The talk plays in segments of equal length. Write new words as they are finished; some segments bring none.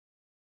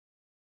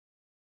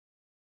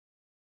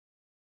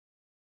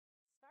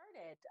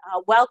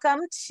started.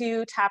 Welcome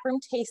to Taproom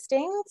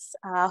Tastings,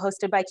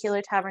 hosted by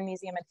Keeler Tavern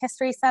Museum and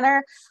History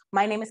Center.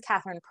 My name is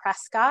Catherine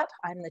Prescott.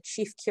 I'm the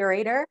chief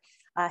curator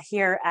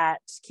here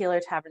at Keeler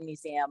Tavern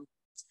Museum.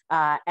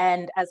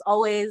 And as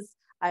always,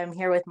 I'm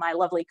here with my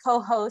lovely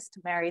co-host,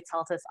 Mary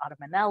Taltis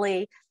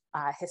Ottamanelli,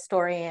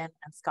 historian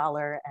and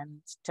scholar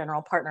and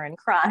general partner in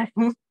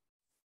crime.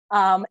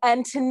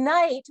 And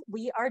tonight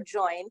we are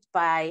joined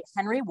by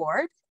Henry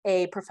Ward,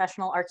 a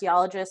professional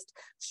archaeologist,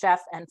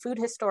 chef, and food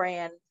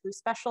historian who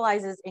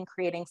specializes in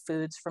creating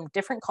foods from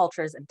different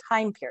cultures and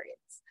time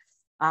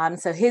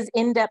periods. So his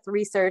in-depth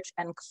research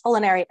and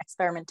culinary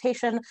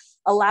experimentation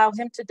allow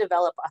him to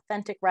develop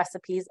authentic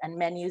recipes and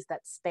menus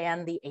that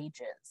span the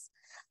ages.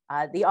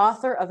 The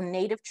author of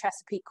Native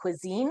Chesapeake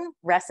Cuisine,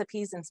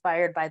 Recipes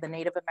Inspired by the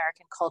Native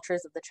American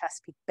Cultures of the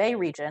Chesapeake Bay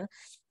region,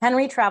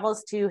 Henry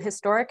travels to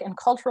historic and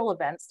cultural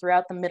events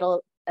throughout the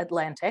Middle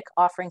Atlantic,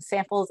 offering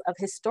samples of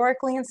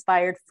historically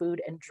inspired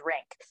food and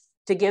drink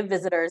to give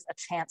visitors a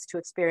chance to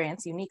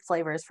experience unique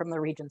flavors from the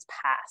region's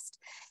past.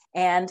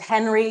 And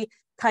Henry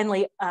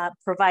kindly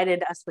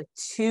provided us with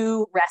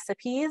two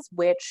recipes,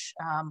 which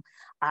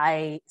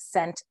I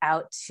sent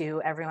out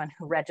to everyone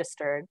who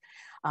registered.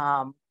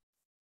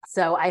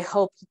 So I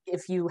hope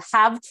if you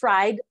have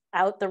tried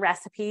out the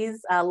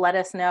recipes, let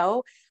us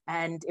know.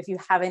 And if you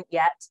haven't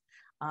yet,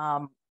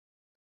 I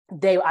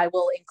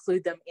will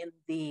include them in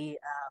the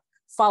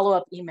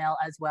follow-up email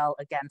as well,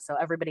 again, so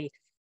everybody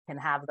can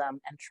have them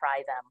and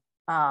try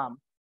them.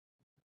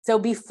 So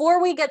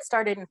before we get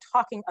started in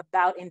talking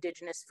about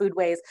Indigenous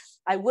foodways,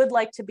 I would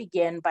like to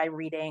begin by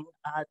reading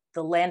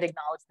the land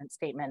acknowledgement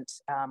statement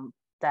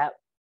that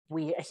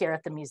we here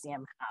at the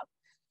museum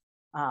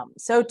have.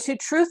 So to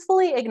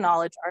truthfully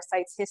acknowledge our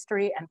site's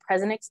history and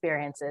present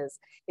experiences,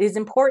 it is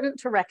important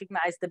to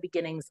recognize the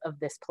beginnings of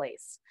this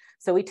place.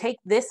 So we take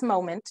this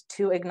moment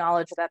to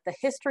acknowledge that the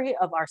history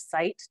of our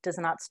site does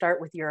not start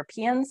with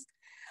Europeans.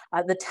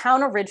 The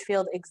town of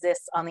Ridgefield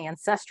exists on the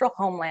ancestral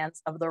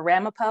homelands of the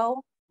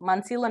Ramapo,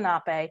 Munsee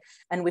Lenape,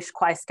 and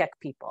Wishquaiskeq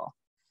people.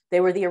 They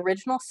were the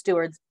original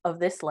stewards of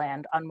this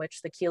land on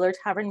which the Keeler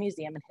Tavern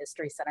Museum and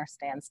History Center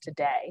stands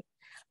today.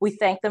 We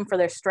thank them for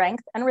their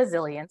strength and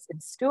resilience in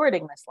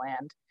stewarding this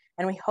land,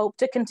 and we hope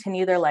to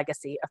continue their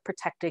legacy of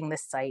protecting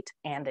this site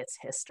and its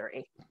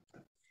history.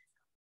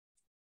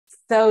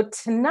 So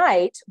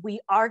tonight, we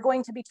are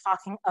going to be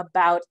talking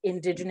about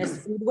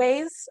Indigenous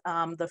foodways,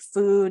 the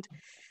food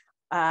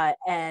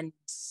and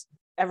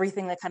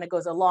everything that kind of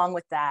goes along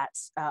with that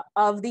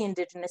of the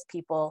Indigenous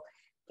people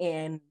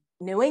in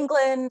New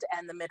England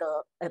and the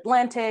Middle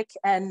Atlantic,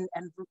 and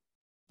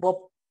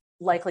we'll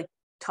likely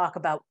talk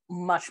about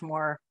much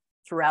more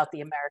throughout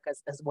the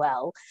Americas as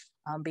well,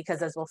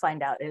 because as we'll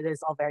find out, it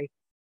is all very,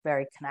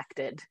 very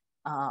connected.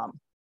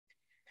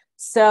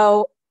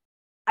 So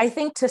I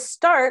think to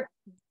start,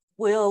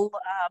 we'll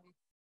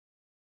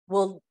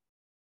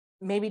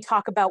maybe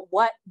talk about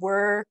what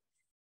were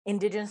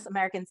Indigenous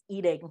Americans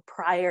eating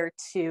prior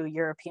to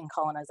European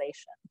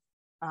colonization,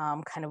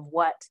 kind of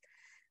what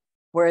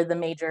were the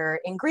major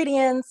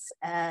ingredients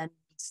and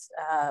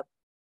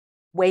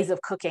ways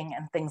of cooking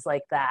and things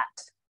like that.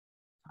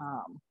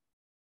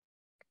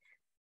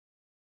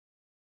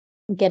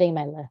 Getting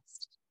my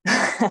list.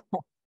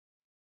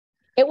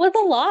 It was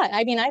a lot.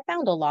 I mean, I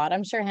found a lot.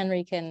 I'm sure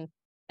Henry can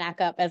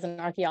back up as an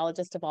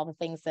archaeologist of all the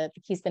things that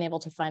he's been able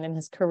to find in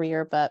his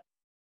career, but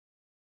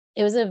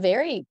it was a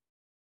very,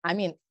 I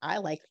mean, I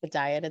like the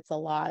diet. It's a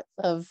lot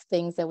of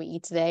things that we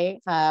eat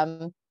today.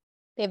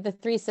 They have the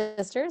Three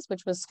Sisters,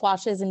 which was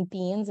squashes and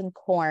beans and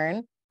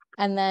corn.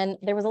 And then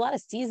there was a lot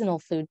of seasonal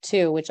food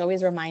too, which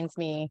always reminds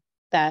me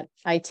that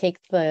I take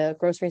the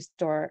grocery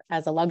store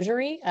as a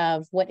luxury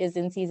of what is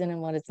in season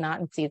and what is not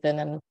in season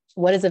and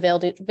what is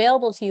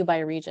available to you by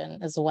region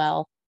as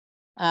well.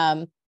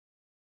 And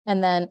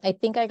then I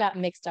think I got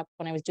mixed up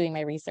when I was doing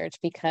my research,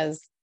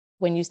 because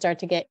when you start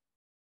to get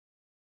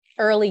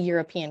early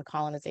European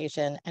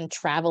colonization and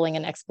traveling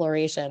and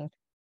exploration,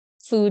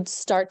 foods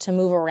start to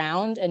move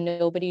around and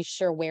nobody's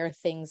sure where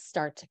things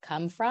start to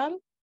come from.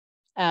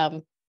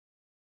 In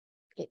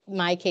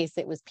my case,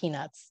 it was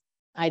peanuts.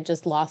 I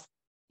just lost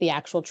the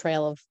actual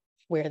trail of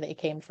where they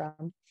came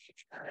from.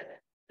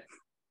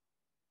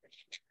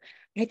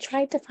 I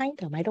tried to find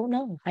them. I don't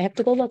know. I have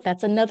to go look.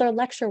 That's another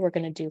lecture we're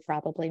going to do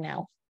probably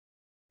now.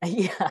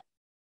 Yeah.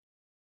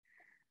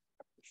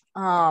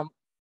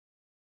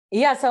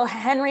 Yeah. So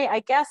Henry, I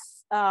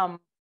guess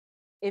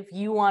if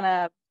you want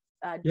to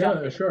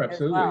yeah, sure,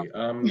 absolutely.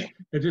 Well.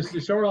 Just to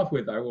start off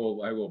with, I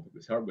will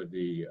start with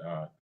the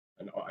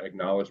an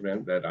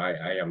acknowledgement that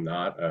I am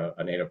not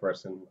a Native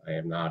person. I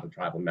am not a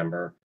tribal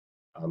member.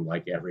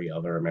 Like every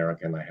other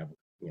American, I have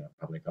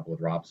probably a couple of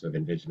drops of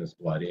Indigenous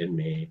blood in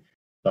me.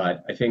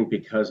 But I think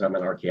because I'm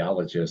an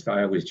archaeologist,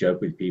 I always joke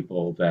with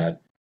people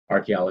that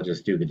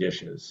archaeologists do the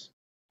dishes.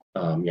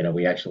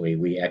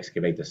 We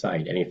excavate the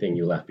site. Anything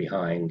you left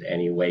behind,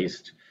 any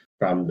waste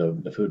from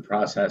the food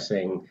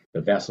processing,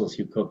 the vessels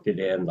you cooked it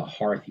in, the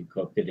hearth you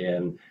cooked it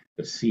in,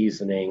 the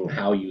seasoning,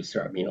 how you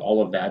serve. I mean,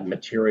 all of that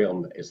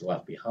material is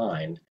left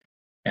behind.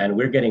 And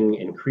we're getting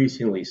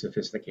increasingly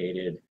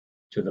sophisticated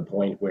to the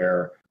point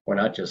where we're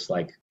not just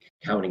like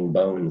counting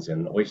bones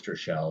and oyster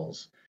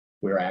shells.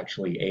 We're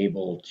actually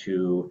able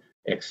to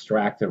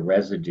extract the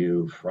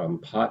residue from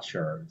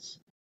potsherds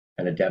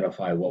and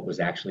identify what was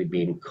actually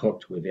being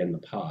cooked within the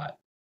pot.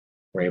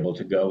 We're able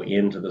to go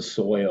into the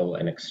soil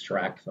and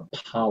extract the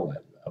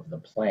pollen of the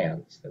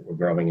plants that were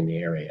growing in the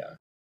area.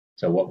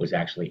 So what was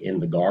actually in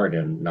the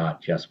garden,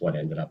 not just what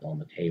ended up on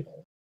the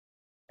table.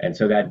 And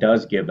so that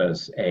does give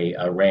us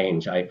a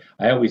range. I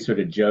always sort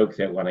of joke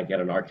that when I get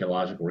an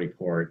archaeological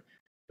report,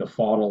 the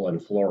faunal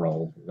and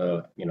floral,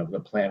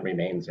 the plant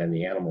remains and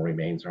the animal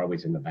remains are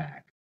always in the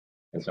back.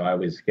 And so I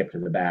always skip to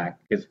the back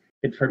because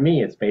for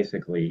me,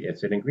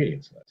 it's an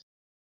ingredients list.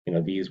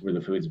 These were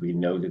the foods we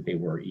know that they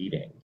were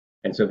eating.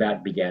 And so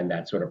that began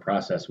that sort of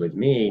process with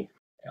me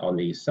on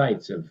these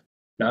sites of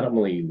not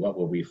only what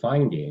were we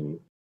finding,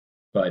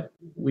 but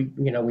we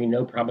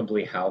know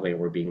probably how they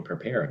were being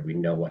prepared. We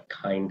know what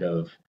kind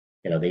of,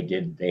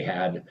 they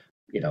had,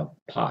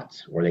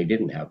 pots, or they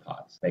didn't have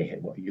pots. They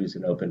had used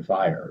an open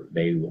fire.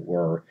 They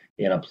were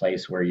in a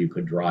place where you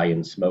could dry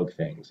and smoke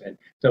things. And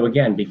so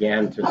again,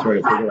 began to sort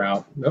of figure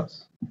out,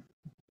 oops,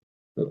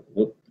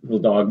 little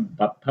dog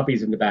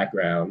puppies in the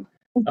background.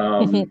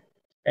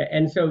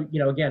 And so,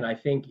 again, I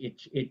think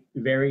it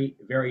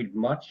varied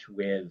much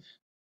with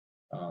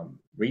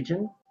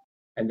region,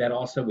 and then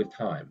also with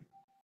time.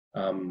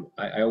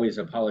 I always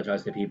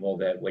apologize to people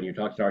that when you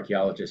talk to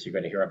archaeologists, you're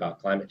going to hear about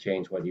climate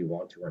change whether you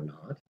want to or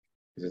not,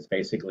 because it's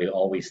basically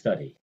all we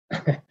study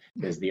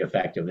is the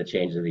effect of the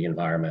change of the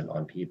environment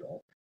on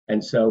people.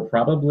 And so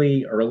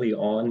probably early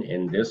on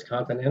in this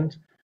continent,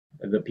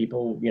 the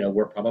people,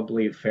 were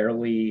probably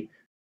fairly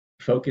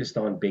focused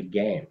on big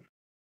game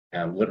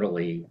and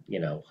literally,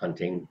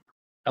 hunting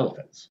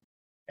elephants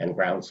and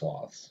ground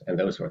sloths and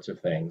those sorts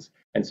of things.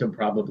 And so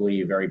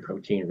probably a very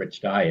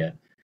protein-rich diet.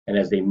 And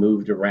as they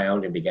moved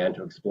around and began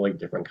to exploit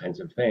different kinds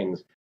of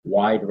things,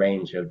 wide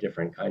range of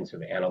different kinds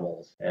of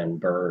animals and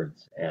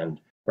birds and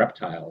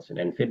reptiles and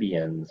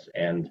amphibians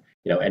and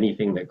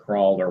anything that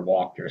crawled or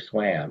walked or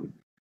swam.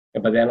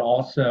 But then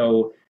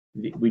also,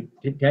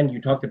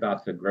 you talked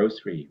about the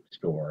grocery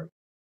store.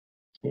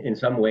 In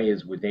some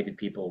ways, with Native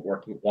people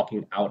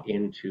walking out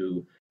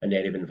into a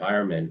Native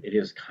environment, it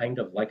is kind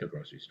of like a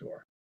grocery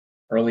store.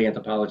 Early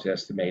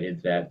anthropologists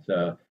estimated that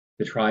the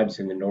tribes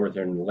in the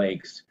northern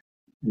lakes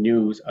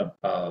knew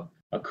a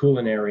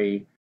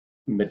culinary,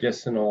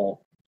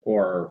 medicinal,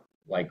 or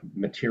like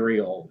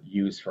material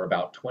use for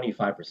about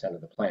 25%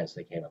 of the plants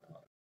they came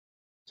upon.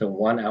 So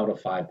 1 out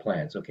of 5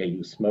 plants, okay,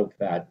 you smoke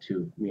that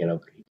to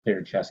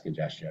clear chest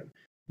congestion.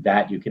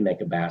 That you can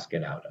make a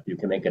basket out of. You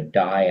can make a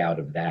dye out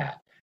of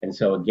that. And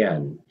so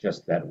again,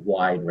 just that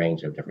wide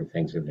range of different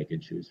things that they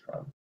could choose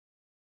from.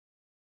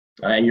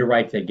 And you're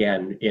right,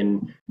 again,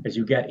 as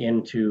you get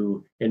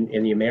into in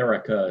the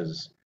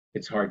Americas,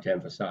 it's hard to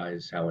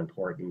emphasize how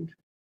important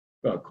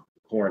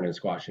corn and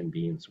squash and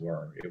beans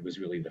were. It was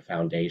really the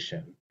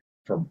foundation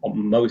for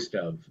most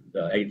of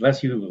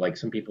unless you, like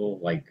some people,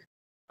 like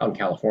out in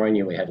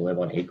California, we had to live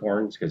on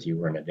acorns because you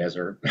were in a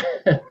desert.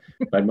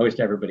 But most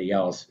everybody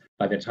else,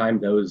 by the time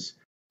those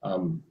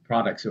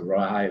products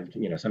arrived,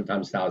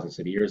 sometimes thousands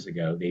of years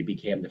ago, they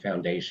became the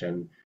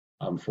foundation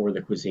for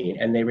the cuisine,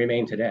 and they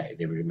remain today.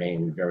 They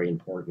remain very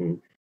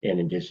important in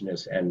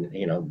indigenous and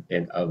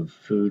of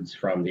foods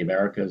from the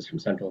Americas, from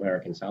Central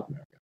America and South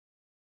America.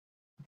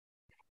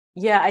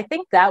 Yeah, I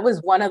think that was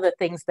one of the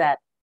things that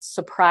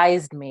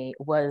surprised me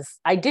was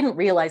I didn't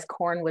realize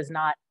corn was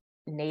not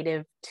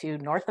native to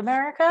North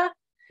America.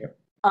 Yep.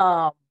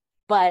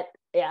 But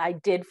I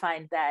did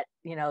find that,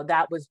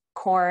 that was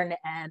corn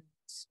and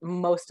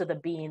most of the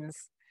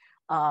beans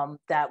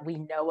that we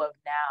know of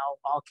now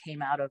all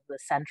came out of the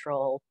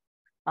Central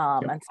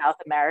and South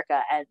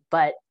America.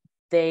 But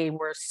they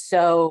were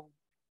so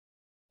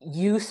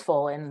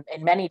useful in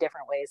many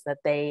different ways that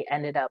they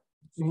ended up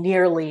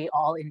nearly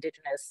all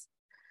indigenous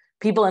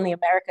people in the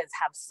Americas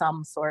have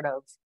some sort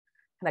of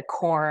kind of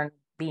corn,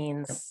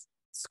 beans,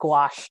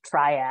 squash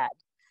triad.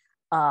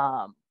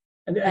 And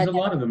there's a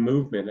lot of the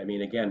movement. I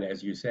mean, again,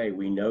 as you say,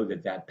 we know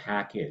that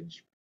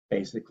package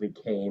basically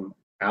came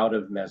out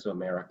of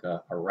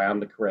Mesoamerica, around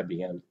the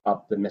Caribbean,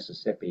 up the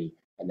Mississippi,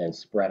 and then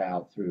spread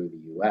out through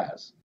the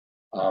US.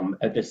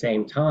 At the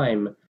same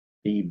time,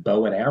 the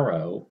bow and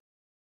arrow,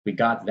 we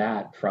got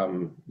that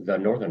from the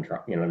northern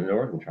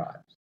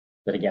tribes.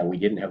 But again, we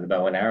didn't have the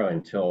bow and arrow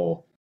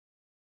until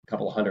a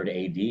couple hundred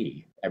AD.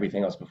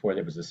 Everything else before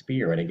there was a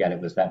spear. And again, it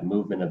was that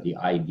movement of the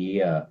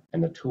idea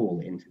and the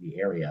tool into the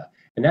area.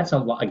 And that's a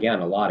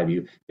lot of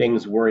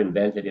things were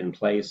invented in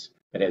place.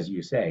 But as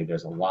you say,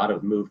 there's a lot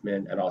of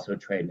movement and also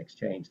trade and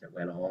exchange that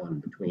went on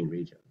between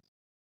regions.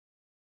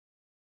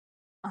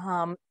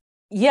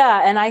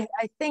 Yeah, and I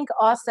think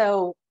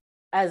also,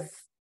 as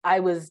I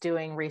was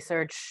doing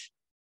research,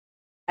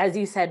 as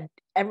you said,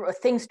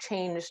 things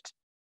changed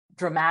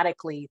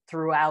dramatically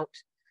throughout,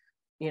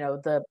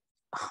 the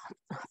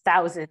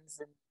thousands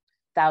and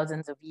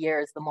thousands of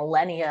years, the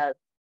millennia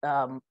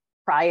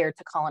prior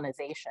to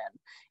colonization.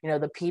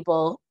 The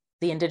people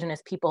the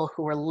indigenous people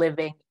who were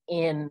living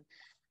in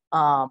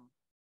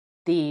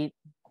the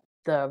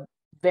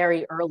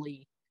very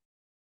early,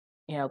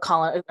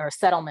 colony or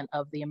settlement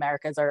of the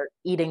Americas are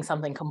eating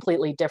something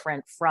completely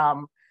different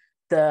from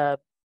the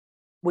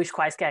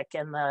Wishquaisquek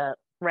and the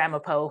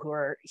Ramapo who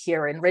are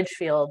here in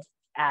Ridgefield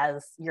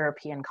as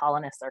European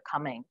colonists are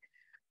coming.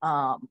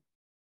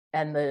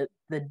 And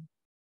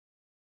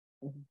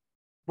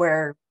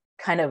where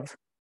kind of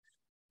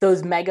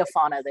those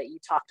megafauna that you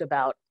talked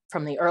about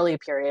from the early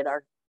period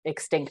are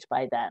extinct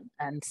by then.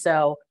 And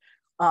so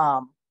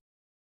I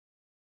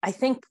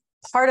think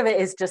part of it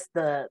is just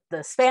the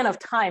span of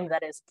time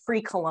that is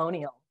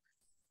pre-colonial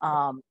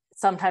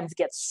sometimes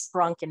gets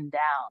shrunken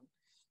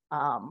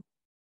down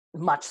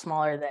much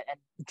smaller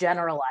and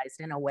generalized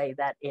in a way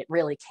that it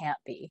really can't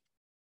be.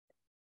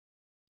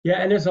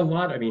 Yeah, and there's a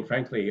lot. I mean,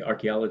 frankly,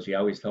 archaeology, I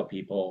always tell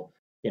people,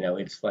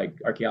 it's like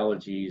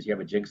archaeology is you have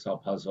a jigsaw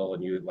puzzle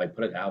and you like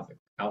put it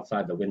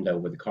outside the window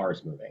with the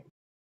cars moving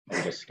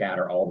and just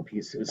scatter all the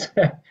pieces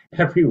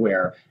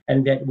everywhere.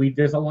 And that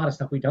there's a lot of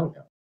stuff we don't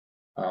know.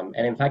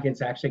 And in fact,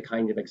 it's actually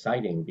kind of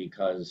exciting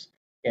because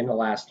in the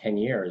last 10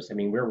 years, I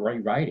mean, we're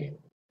rewriting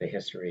the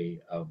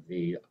history of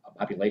the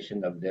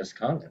population of this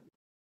continent.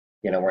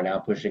 We're now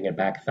pushing it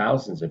back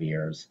thousands of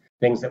years.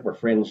 Things that were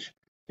fringe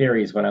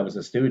theories when I was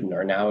a student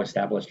are now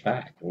established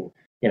fact.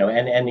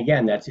 And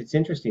again, it's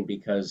interesting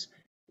because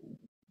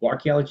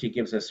archaeology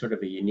gives us sort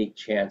of a unique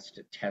chance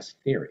to test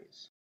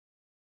theories.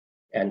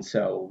 And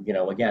so,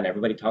 again,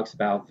 everybody talks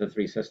about the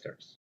Three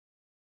Sisters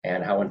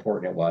and how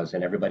important it was,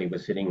 and everybody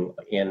was sitting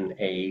in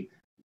a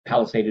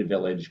palisaded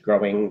village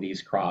growing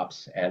these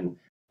crops. And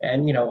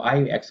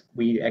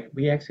we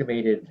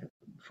excavated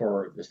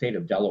for the state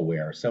of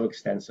Delaware so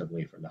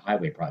extensively for the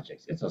highway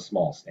projects. It's a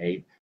small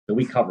state, so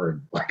we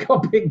covered like a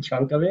big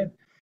chunk of it.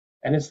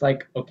 And it's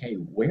like, okay,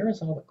 where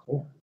is all the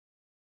corn?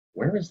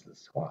 Where is the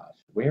squash?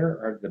 Where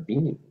are the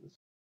beans?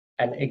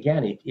 And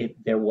again, it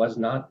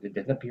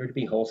didn't appear to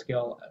be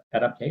whole-scale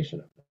adaptation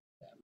of them.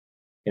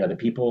 The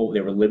people,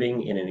 they were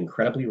living in an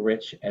incredibly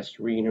rich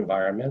estuarine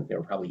environment. They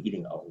were probably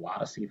eating a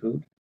lot of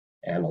seafood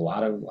and a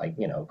lot of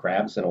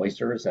crabs and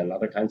oysters and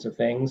other kinds of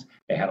things.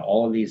 They had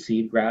all of these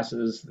seed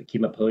grasses, the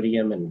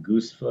chemopodium and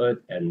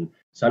goosefoot and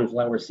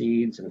sunflower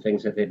seeds and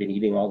things that they've been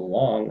eating all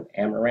along,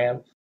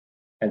 amaranth.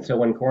 And so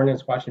when corn and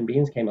squash and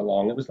beans came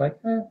along, it was like,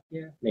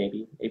 yeah,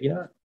 maybe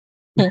not.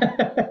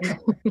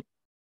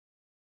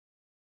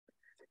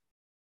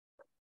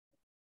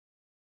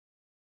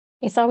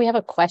 I saw we have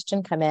a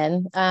question come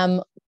in.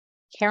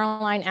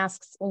 Caroline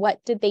asks, what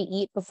did they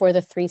eat before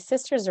the Three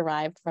Sisters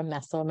arrived from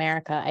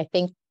Mesoamerica? I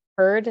think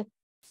herd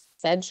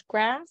sedge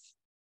grass.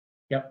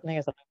 Yep.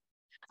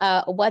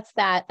 What's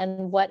that?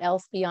 And what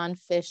else beyond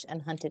fish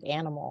and hunted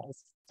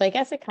animals? So I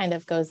guess it kind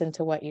of goes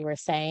into what you were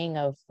saying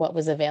of what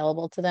was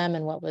available to them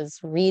and what was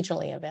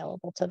regionally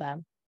available to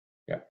them.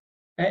 Yeah.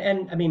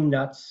 And I mean,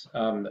 nuts,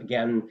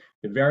 again,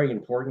 very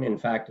important. In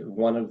fact,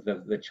 one of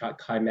the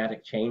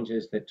climatic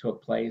changes that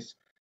took place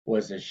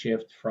was a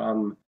shift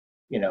from,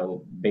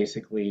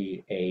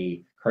 basically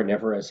a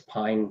carnivorous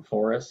pine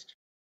forest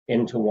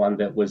into one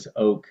that was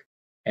oak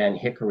and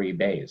hickory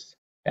based.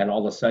 And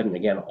all of a sudden,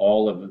 again,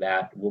 all of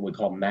that, what we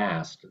call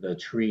mast, the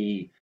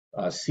tree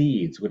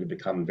seeds would have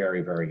become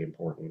very, very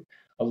important.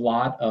 A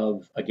lot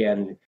of,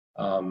 again,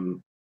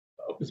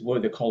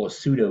 what they call a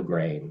pseudo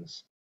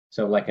grains.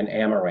 So like an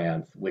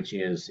amaranth,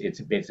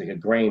 it's basically a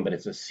grain, but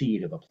it's a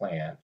seed of a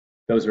plant.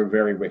 Those are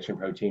very rich in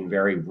protein,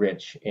 very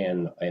rich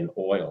in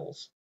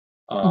oils.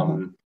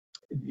 Again,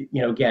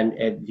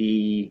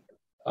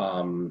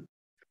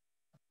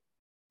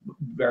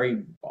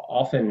 very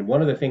often,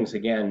 one of the things,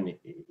 again,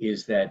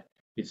 is that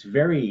it's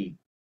very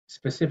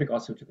specific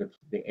also to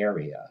the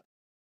area.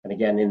 And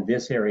again, in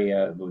this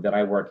area that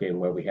I work in,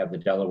 where we have the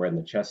Delaware and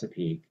the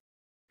Chesapeake,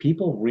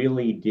 people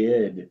really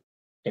did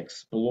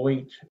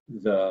exploit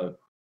the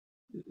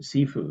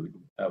seafood,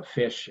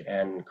 fish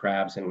and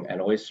crabs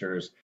and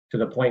oysters to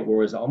the point where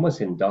it was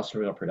almost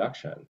industrial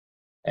production.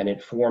 And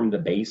it formed the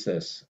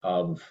basis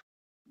of,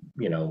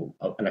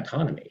 an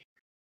economy.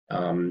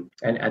 And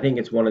I think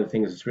it's one of the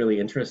things that's really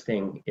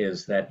interesting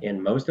is that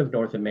in most of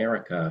North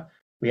America,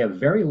 we have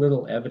very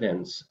little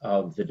evidence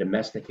of the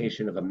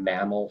domestication of a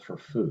mammal for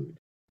food.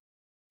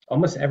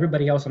 Almost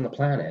everybody else on the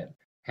planet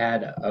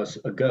had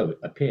a goat,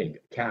 a pig,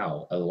 a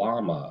cow, a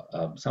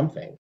llama,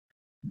 something.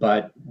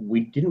 But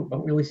we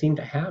don't really seem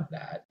to have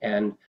that.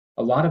 And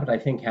a lot of it, I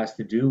think, has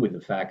to do with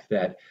the fact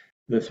that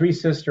the Three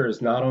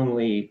Sisters, not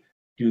only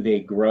do they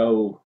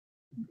grow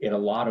in a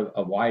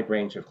wide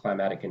range of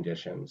climatic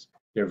conditions,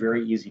 they're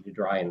very easy to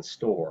dry and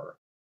store.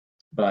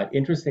 But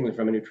interestingly,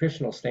 from a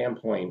nutritional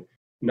standpoint,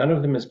 none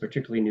of them is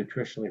particularly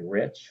nutritionally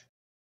rich.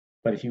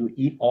 But if you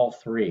eat all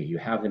three, you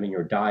have them in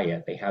your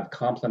diet, they have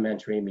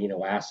complementary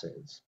amino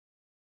acids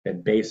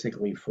that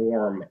basically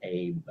form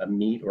a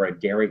meat or a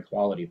dairy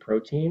quality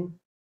protein.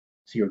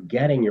 So you're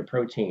getting your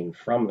protein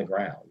from the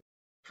ground,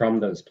 from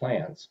those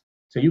plants.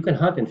 So you can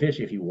hunt and fish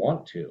if you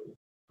want to,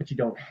 but you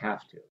don't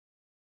have to.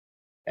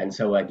 And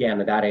so again,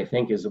 that I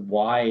think is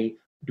why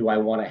do I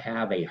want to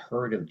have a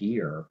herd of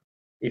deer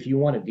if you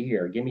want a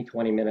deer, give me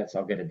 20 minutes,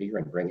 I'll get a deer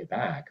and bring it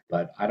back.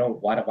 But I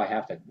don't, why do I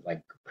have to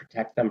like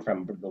protect them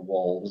from the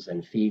wolves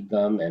and feed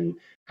them? And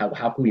how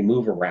can we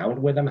move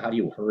around with them? How do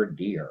you herd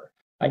deer?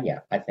 Yeah,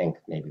 I think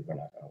maybe we're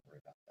not going to worry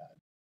about that.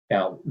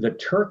 Now, the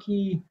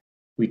turkey,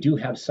 we do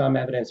have some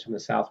evidence from the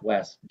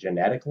Southwest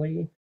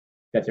genetically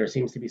that there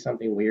seems to be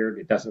something weird.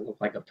 It doesn't look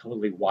like a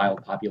totally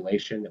wild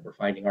population that we're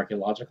finding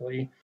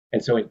archaeologically.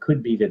 And so it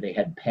could be that they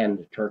had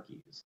penned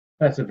turkeys.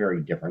 That's a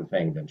very different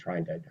thing than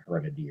trying to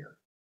herd a deer.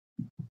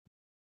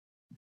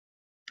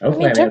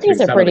 Hopefully, I'm answering turkeys are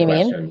some of the pretty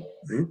mean.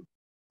 question.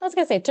 I was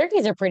gonna say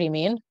turkeys are pretty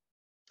mean.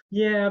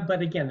 Yeah,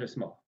 but again, they're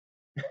small.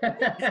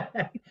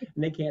 And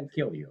they can't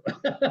kill you.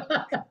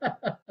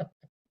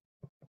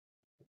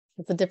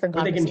 It's a different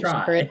But they can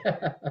conversation for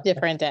try. a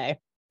different day.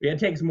 It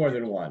takes more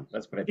than one.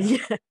 Let's put it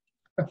that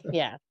way.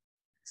 Yeah.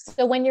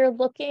 So when you're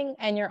looking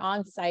and you're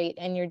on site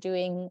and you're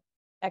doing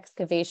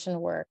excavation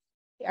work,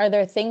 are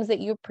there things that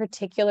you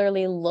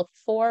particularly look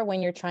for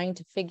when you're trying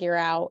to figure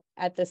out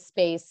at the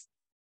space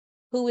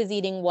who is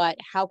eating what?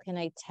 How can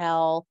I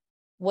tell?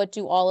 What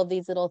do all of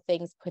these little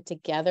things put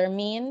together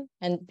mean?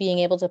 And being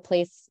able to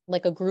place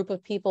like a group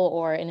of people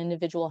or an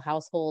individual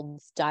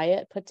household's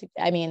diet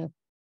in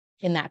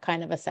that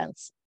kind of a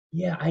sense.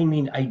 Yeah, I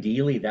mean,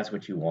 ideally, that's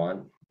what you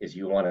want, is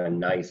you want a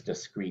nice,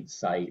 discrete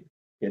site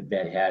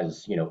that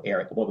has,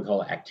 what we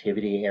call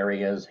activity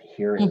areas.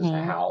 Here is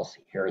a house,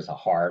 here's a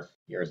hearth,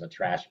 here's a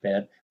trash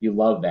bin. You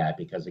love that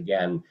because,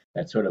 again,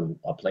 that's sort of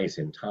a place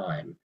in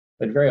time.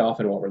 But very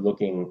often what we're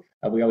looking,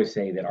 we always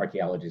say that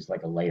archaeology is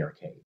like a layer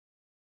cake.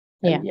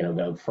 And,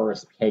 the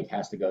first cake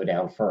has to go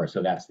down first.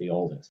 So that's the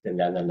oldest, and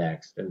then the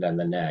next, and then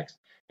the next.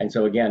 And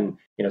so again,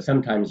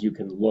 sometimes you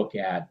can look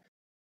at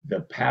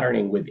the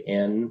patterning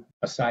within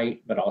a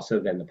site, but also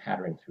then the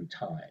pattern through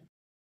time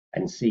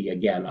and see,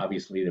 again,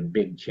 obviously the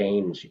big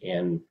change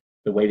in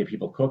the way that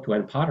people cooked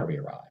when pottery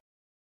arrived.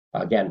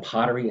 Again,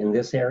 pottery in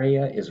this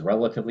area is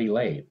relatively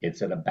late.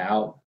 It's at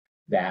about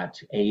that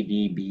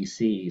AD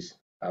BC's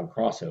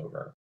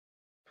crossover.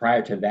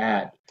 Prior to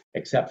that,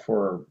 except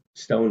for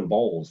stone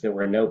bowls, there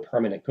were no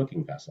permanent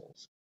cooking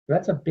vessels. So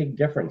that's a big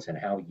difference in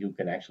how you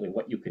can actually,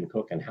 what you can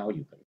cook and how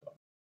you can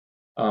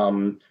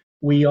cook.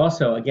 We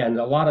also, again,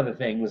 a lot of the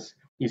things,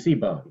 you see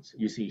bones,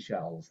 you see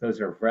shells.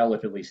 Those are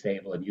relatively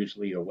stable and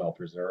usually are well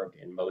preserved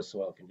in most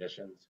soil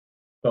conditions.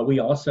 But we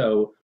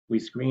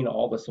screen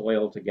all the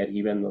soil to get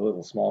even the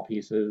little small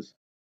pieces.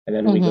 And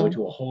then we go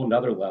to a whole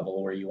nother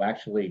level where you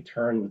actually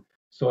turn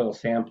soil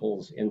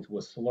samples into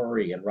a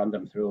slurry and run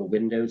them through a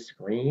window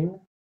screen.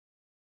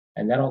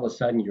 And then all of a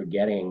sudden you're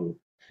getting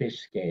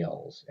fish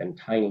scales and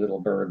tiny little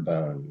bird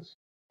bones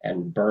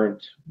and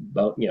burnt,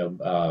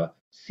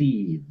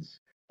 seeds.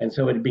 And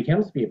so it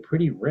becomes to be a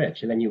pretty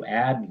rich. And then you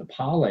add the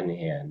pollen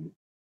in,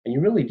 and you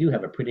really do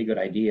have a pretty good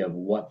idea of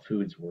what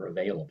foods were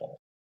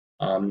available.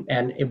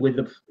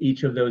 With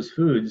each of those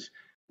foods,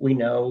 we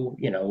know,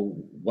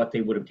 what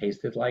they would have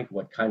tasted like,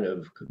 what kind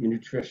of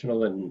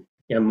nutritional, and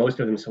most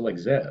of them still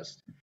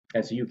exist.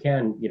 And so you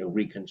can,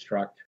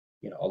 reconstruct,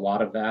 a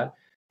lot of that.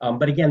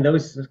 But again,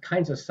 those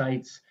kinds of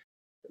sites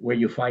where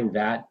you find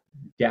that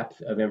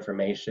depth of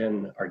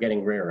information are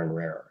getting rarer and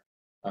rarer.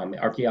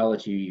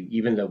 Archaeology,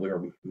 even though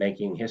we're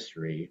making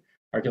history,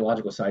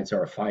 archaeological sites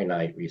are a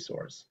finite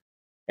resource.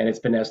 And it's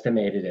been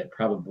estimated that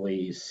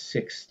probably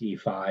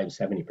 65,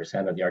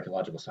 70% of the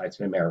archaeological sites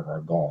in America are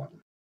gone.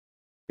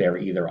 They're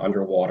either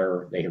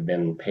underwater, they have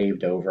been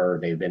paved over,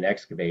 they've been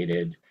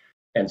excavated.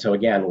 And so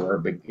again, we're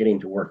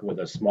beginning to work with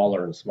a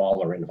smaller and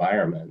smaller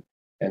environment.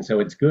 And so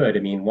it's good. I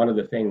mean, one of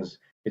the things,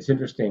 it's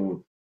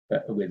interesting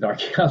with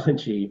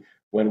archaeology,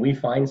 when we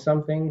find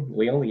something,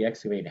 we only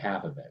excavate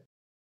half of it,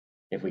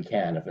 if we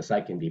can, if the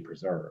site can be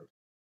preserved.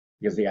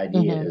 Because the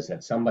idea is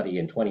that somebody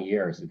in 20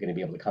 years is going to be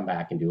able to come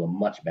back and do a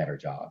much better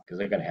job because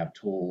they're going to have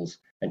tools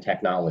and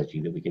technology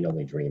that we can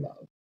only dream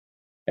of.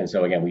 And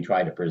so again, we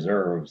try to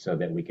preserve so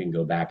that we can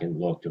go back and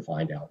look to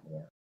find out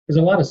more. There's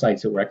a lot of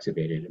sites that were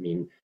excavated. I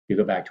mean, if you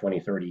go back 20,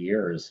 30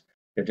 years,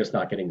 they're just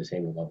not getting the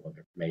same level of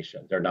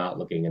information. They're not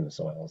looking in the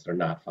soils. They're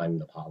not finding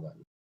the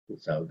pollen. And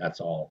so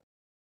that's all,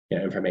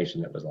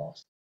 information that was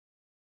lost.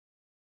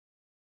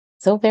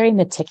 So very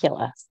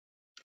meticulous.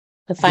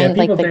 Yeah,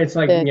 people say it's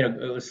like,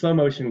 slow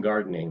motion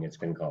gardening, it's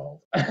been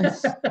called.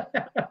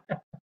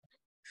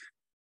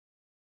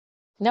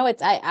 No,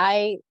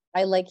 I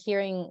like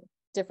hearing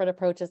different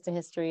approaches to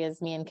history,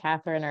 as me and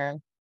Catherine are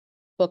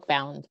book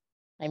bound.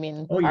 I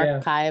mean,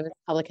 archives,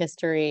 public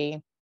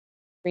history,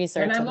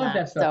 research. And I love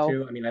that stuff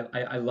too. I mean,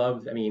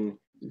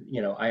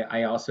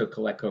 I also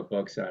collect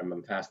cookbooks, and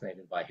I'm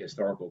fascinated by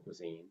historical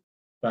cuisine.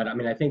 But I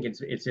mean, I think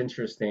it's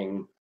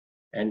interesting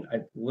and a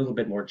little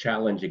bit more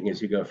challenging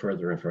as you go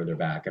further and further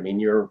back. I mean,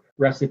 your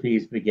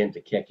recipes begin to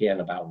kick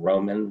in about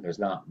Roman. There's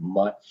not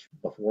much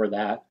before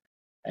that.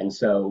 And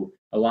so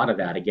a lot of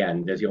that,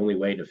 again, there's the only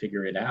way to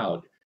figure it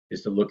out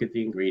is to look at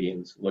the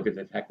ingredients, look at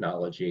the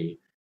technology.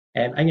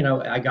 And,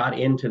 I got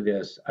into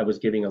this, I was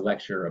giving a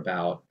lecture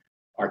about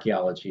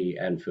archaeology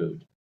and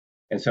food.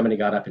 And somebody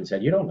got up and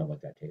said, "You don't know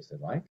what that tasted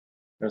like." And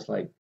I was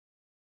like,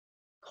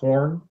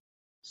 corn,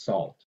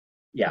 salt,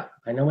 Yeah,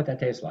 I know what that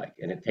tastes like,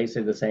 and it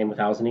tasted the same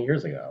 1,000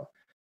 years ago.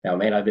 Now, it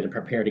may not have been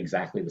prepared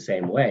exactly the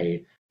same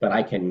way, but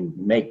I can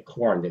make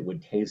corn that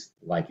would taste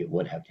like it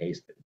would have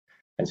tasted.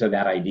 And so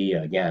that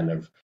idea again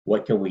of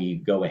what can we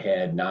go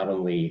ahead not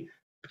only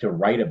to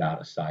write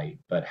about a site,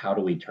 but how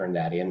do we turn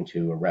that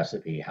into a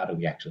recipe? How do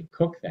we actually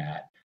cook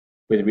that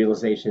with the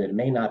realization that it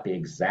may not be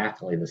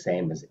exactly the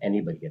same as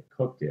anybody had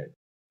cooked it,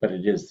 but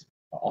it is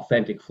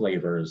authentic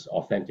flavors,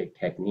 authentic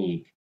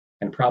technique,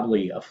 and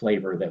probably a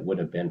flavor that would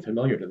have been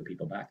familiar to the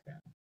people back then.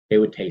 They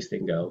would taste it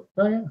and go,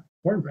 oh yeah,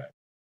 cornbread.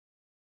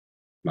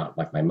 Not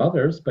like my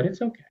mother's, but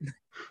it's okay.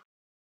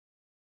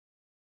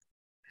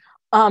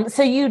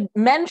 So you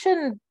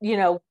mentioned,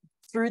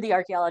 through the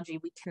archaeology,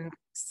 we can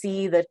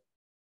see that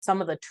some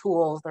of the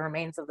tools, the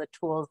remains of the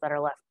tools that are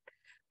left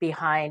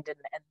behind, and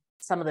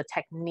some of the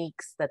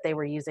techniques that they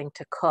were using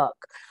to cook.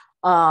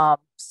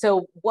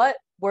 So what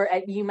were,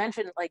 you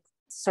mentioned like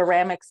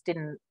ceramics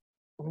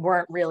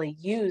weren't really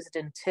used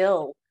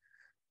until,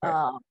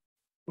 Right.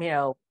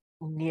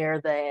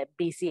 Near the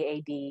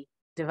BC-AD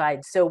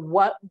divide. So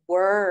what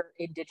were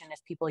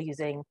indigenous people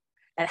using,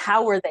 and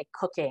how were they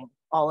cooking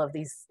all of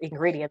these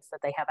ingredients that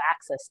they have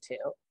access to?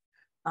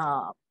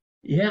 Um,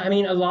 Yeah, I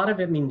mean, a lot of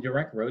it, I mean,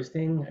 direct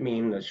roasting. I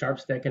mean, a sharp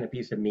stick and a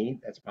piece of meat,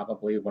 that's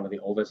probably one of the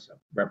oldest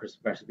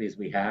recipes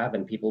we have,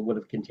 and people would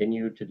have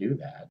continued to do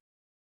that.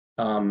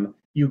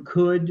 You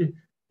could,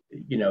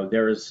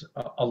 there's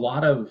a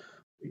lot of,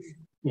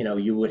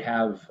 you would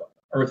have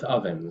earth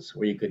ovens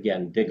where you could,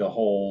 again, dig a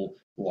hole,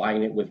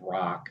 line it with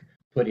rock,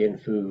 put in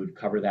food,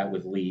 cover that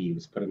with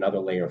leaves, put another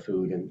layer of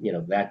food, and,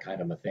 that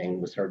kind of a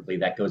thing was certainly,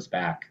 that goes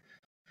back,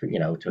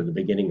 to the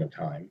beginning of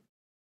time.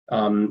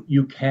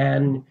 You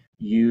can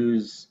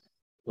use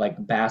like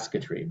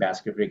basketry.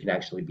 Basketry can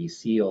actually be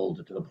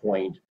sealed to the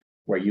point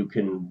where you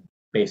can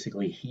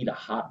basically heat a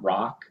hot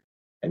rock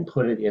and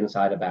put it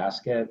inside a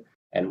basket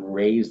and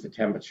raise the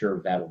temperature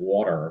of that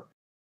water.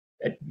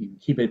 You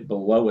keep it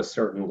below a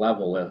certain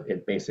level,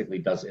 it basically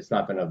does. It's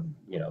not going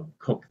to,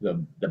 cook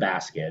the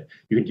basket.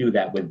 You can do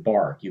that with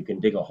bark. You can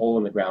dig a hole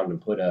in the ground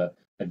and put a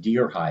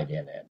deer hide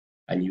in it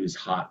and use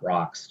hot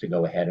rocks to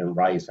go ahead and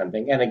rise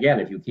something. And again,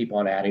 if you keep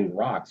on adding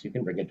rocks, you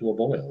can bring it to a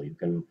boil. You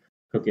can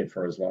cook it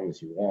for as long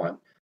as you want.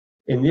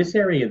 In this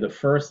area, the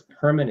first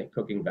permanent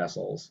cooking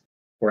vessels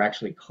were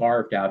actually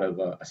carved out of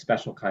a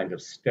special kind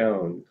of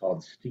stone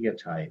called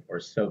steatite or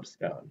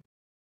soapstone.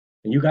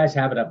 And you guys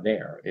have it up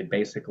there.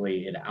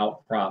 It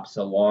outcrops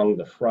along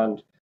the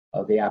front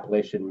of the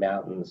Appalachian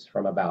Mountains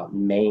from about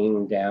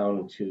Maine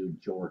down to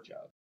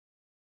Georgia.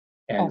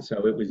 And Oh,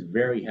 so it was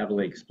very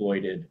heavily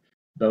exploited,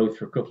 both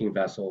for cooking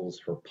vessels,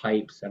 for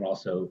pipes, and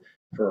also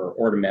for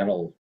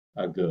ornamental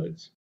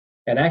goods.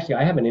 And actually,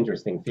 I have an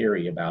interesting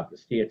theory about the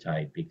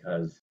steatite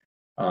because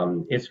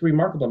it's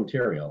remarkable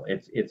material.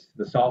 It's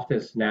the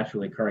softest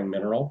naturally occurring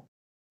mineral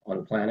on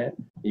the planet.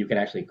 You can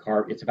actually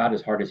carve. It's about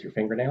as hard as your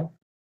fingernail,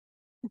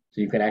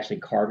 so you can actually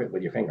carve it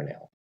with your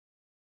fingernail.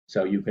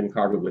 So you can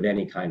carve it with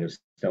any kind of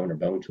stone or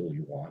bone tool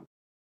you want.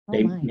 oh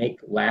They my. make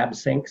lab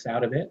sinks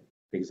out of it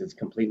because it's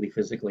completely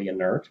physically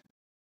inert.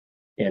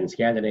 In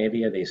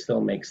Scandinavia, they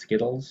still make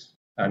skillets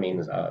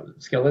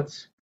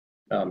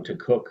to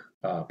cook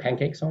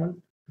pancakes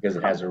on because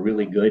it has a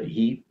really good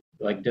heat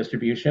like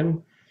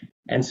distribution.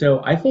 And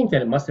so I think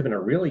that it must have been a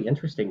really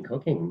interesting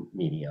cooking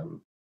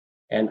medium.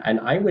 And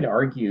I would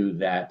argue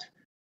that,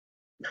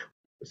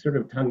 sort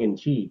of tongue in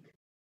cheek,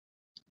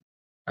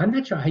 I'm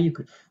not sure how you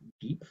could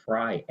deep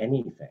fry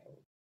anything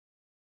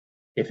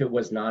if it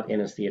was not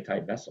in a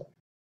steatite vessel.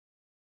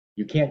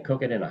 You can't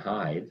cook it in a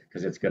hide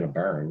because it's going to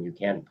burn. You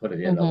can't put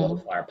it in a low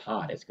Mm-hmm. fire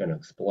pot, it's going to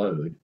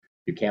explode.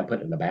 You can't put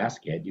it in a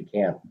basket. You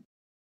can't.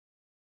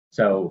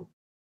 So,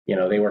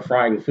 they were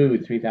frying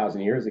food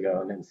 3,000 years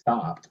ago and then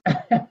stopped.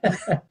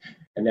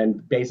 And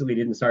then basically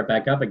didn't start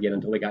back up again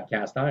until we got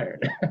cast iron.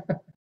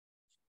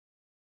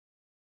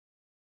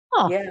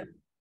 Oh, yeah.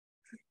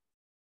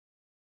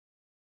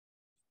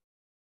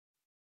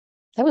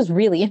 that was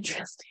really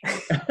interesting.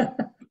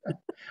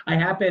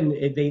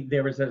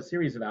 There was a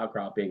series of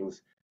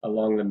outcroppings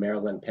along the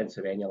Maryland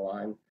Pennsylvania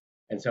line.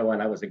 And so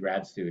when I was a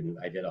grad student,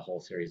 I did a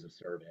whole series of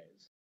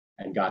surveys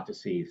and got to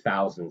see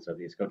thousands of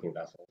these cooking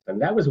vessels.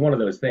 And that was one of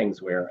those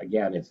things where,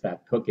 again, it's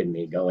that cook in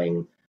me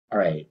going, all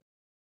right,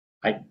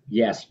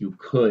 yes, you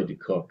could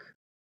cook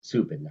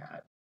soup in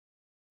that,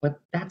 but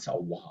that's a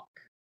wok.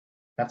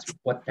 That's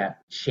what that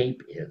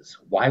shape is.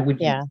 Why would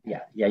you?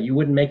 Yeah. Yeah, you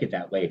wouldn't make it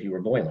that way if you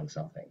were boiling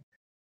something.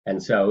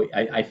 And so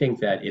I think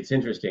that it's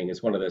interesting.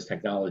 It's one of those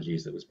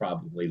technologies that was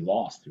probably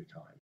lost through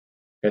time.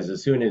 Because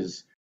as soon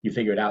as you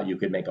figured out you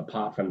could make a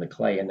pot from the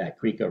clay in that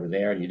creek over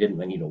there, and you didn't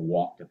need to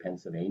walk to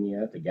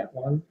Pennsylvania to get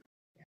one,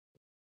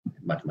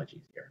 much, much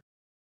easier.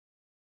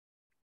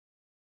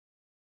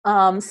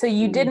 So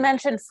you did Mm.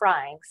 mention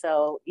frying.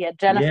 So yeah,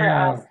 Jennifer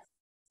Yeah. asked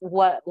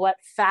what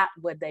fat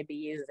would they be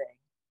using?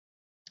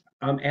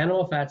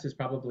 Animal fats is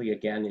probably,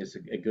 again, is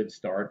a good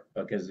start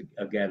because,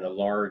 again, a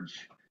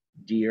large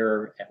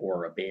deer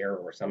or a bear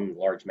or some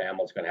large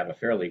mammal is going to have a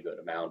fairly good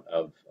amount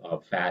of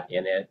fat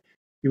in it.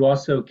 You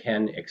also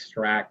can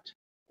extract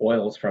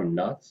oils from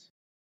nuts.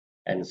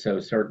 And so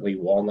certainly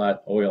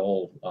walnut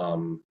oil,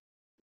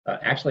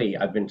 actually,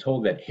 I've been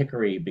told that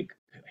hickory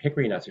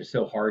nuts are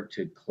so hard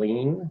to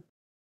clean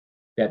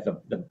that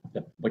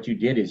what you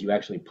did is you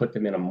actually put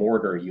them in a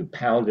mortar, you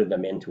pounded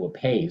them into a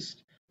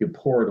paste, you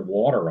poured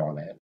water on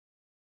it,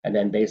 and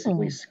then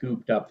basically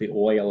scooped up the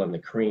oil and the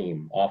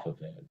cream off of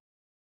it.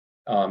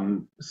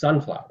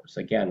 Sunflowers,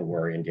 again,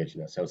 were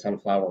indigenous. So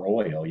sunflower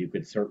oil, you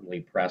could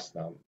certainly press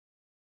them.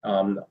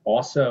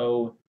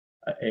 Also,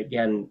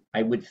 again,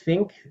 I would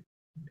think,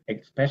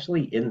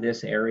 especially in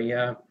this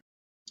area,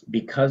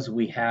 because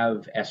we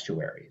have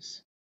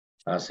estuaries.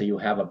 So you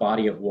have a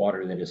body of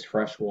water that is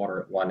fresh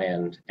water at one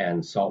end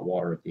and salt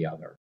water at the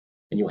other.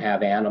 And you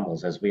have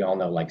animals, as we all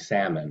know, like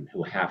salmon,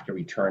 who have to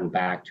return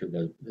back to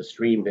the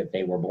stream that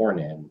they were born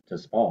in to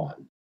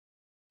spawn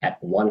at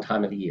one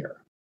time of the year.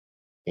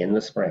 In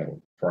the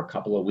spring, for a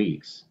couple of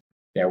weeks,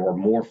 there were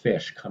more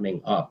fish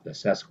coming up the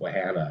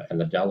Susquehanna and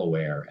the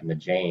Delaware and the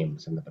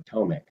James and the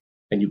Potomac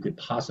than you could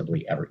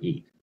possibly ever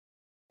eat.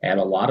 And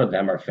a lot of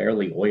them are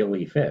fairly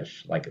oily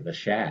fish, like the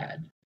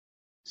shad.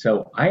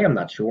 So I am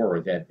not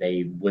sure that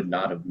they would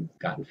not have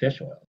gotten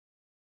fish oil.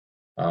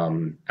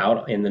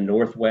 Out in the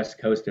northwest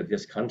coast of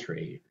this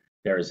country,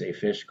 there is a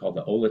fish called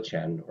the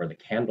olachen, or the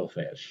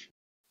candlefish,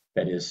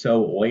 that is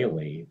so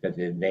oily that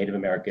the Native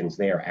Americans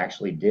there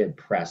actually did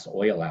press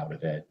oil out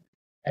of it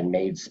and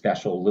made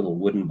special little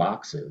wooden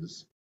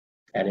boxes,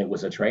 and it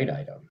was a trade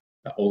item.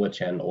 The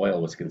olachen oil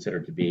was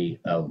considered to be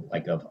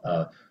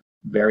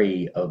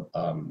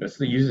it's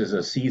used as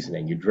a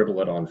seasoning. You dribble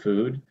it on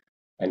food,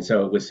 and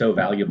so it was so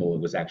valuable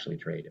it was actually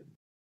traded.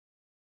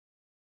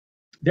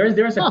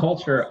 There's a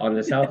culture on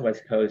the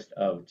southwest coast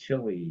of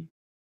Chile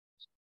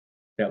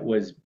that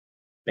was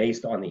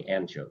based on the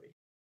anchovy.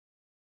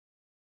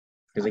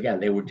 Because again,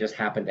 they would just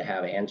happen to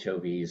have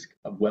anchovies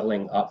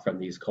welling up from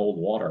these cold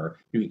water.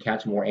 You could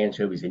catch more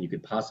anchovies than you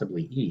could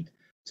possibly eat.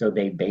 So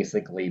they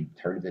basically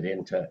turned it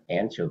into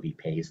anchovy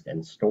paste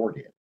and stored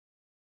it.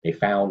 They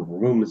found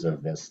rooms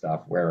of this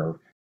stuff where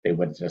they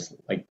would just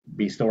like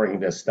be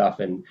storing this stuff,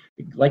 and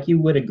like you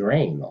would a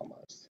grain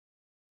almost.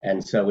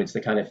 And so it's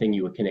the kind of thing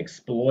you can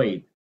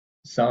exploit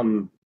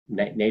some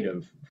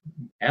native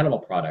animal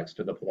products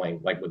to the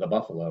point, like with a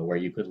buffalo, where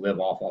you could live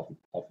off of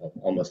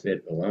almost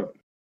it alone.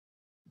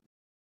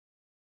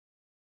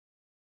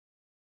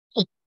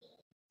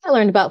 I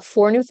learned about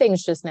 4 new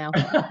things just now.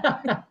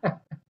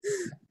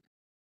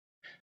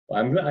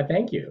 Well, I'm glad.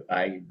 Thank you.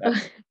 Again,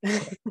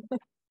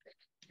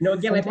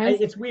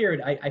 it's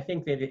weird. I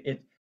think that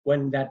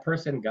when that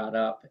person got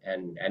up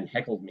and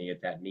heckled me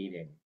at that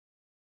meeting,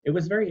 it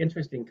was very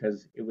interesting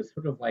because it was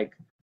sort of like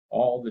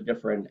all the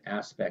different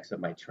aspects of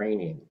my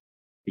training: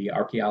 the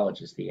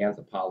archaeologist, the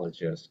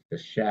anthropologist, the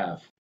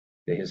chef,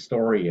 the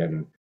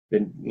historian.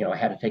 Then I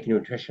had to take a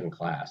nutrition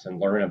class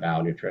and learn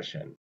about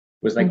nutrition.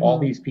 It was like all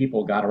these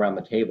people got around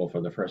the table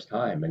for the first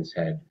time and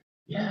said,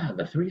 yeah,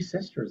 the 3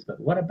 sisters, but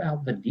what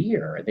about the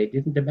deer? They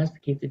didn't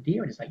domesticate the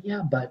deer. And it's like,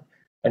 yeah, but,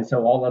 and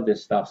so all of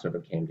this stuff sort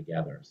of came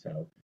together.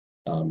 So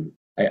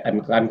I'm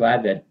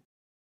glad that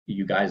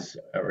you guys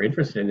are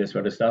interested in this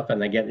sort of stuff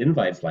and I get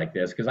invites like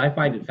this because I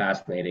find it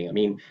fascinating. I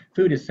mean,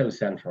 food is so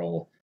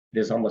central. It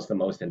is almost the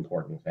most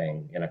important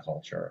thing in a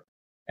culture.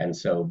 And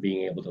so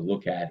being able to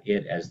look at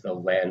it as the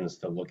lens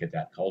to look at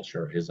that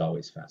culture is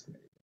always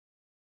fascinating.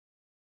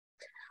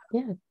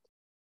 Yeah.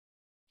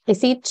 I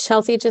see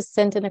Chelsea just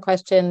sent in a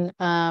question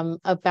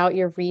about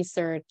your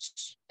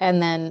research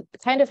and then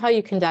kind of how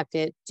you conduct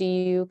it. Do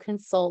you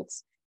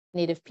consult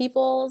Native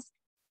peoples?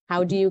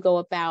 How do you go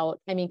about,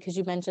 because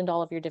you mentioned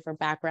all of your different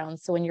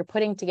backgrounds. So when you're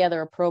putting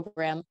together a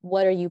program,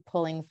 what are you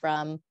pulling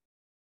from?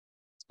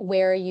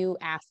 Where are you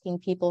asking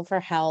people for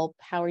help?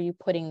 How are you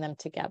putting them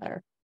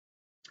together?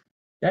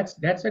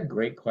 That's a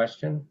great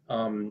question.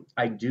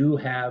 I do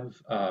have,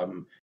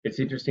 it's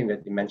interesting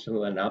that you mentioned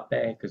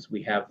Lenape because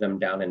we have them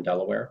down in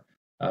Delaware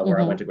where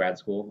I went to grad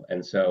school.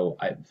 And so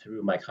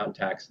through my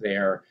contacts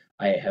there,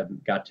 I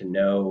have got to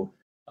know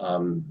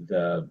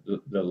the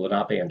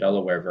Lenape in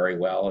Delaware very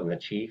well and the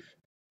chief.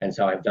 And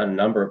so I've done a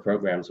number of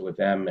programs with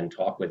them and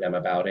talked with them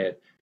about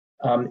it.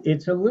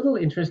 It's a little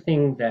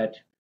interesting that,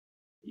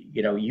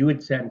 you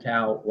had sent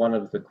out one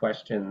of the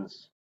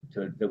questions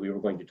that we were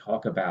going to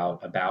talk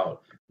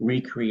about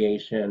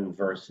recreation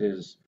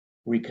versus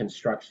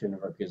reconstruction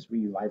versus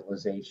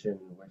revitalization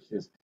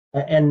versus,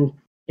 and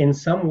in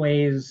some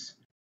ways,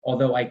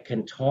 although I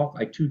do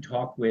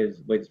talk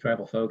with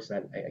tribal folks,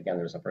 and again,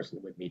 there's a person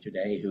with me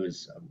today who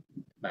is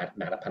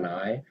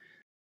Mattapanai,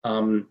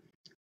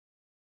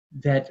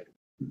 that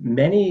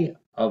many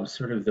of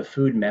sort of the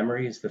food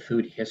memories, the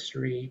food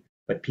history,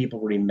 what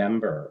people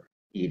remember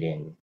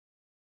eating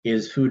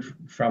is food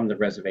from the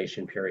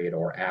reservation period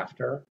or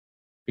after,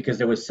 because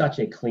there was such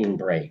a clean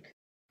break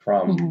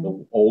from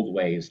the old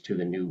ways to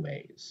the new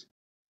ways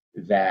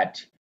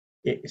that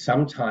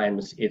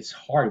sometimes it's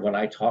hard when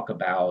I talk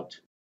about,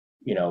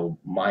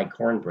 my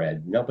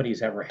cornbread.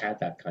 Nobody's ever had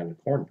that kind of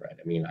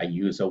cornbread. I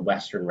use a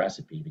Western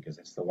recipe because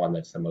it's the one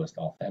that's the most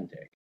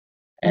authentic.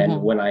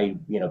 And when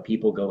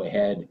people go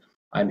ahead,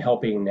 I'm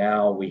helping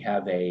now. We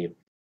have a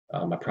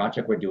a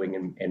project we're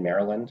doing in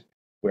Maryland,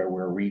 where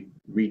we're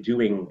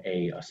redoing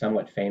a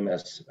somewhat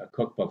famous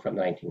cookbook from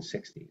the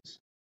 1960s.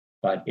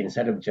 But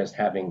instead of just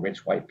having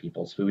rich white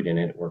people's food in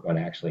it, we're going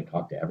to actually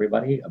talk to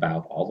everybody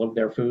about all of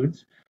their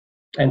foods.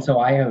 And so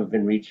I have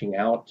been reaching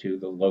out to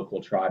the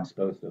local tribes,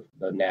 both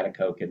the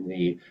Nanticoke and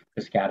the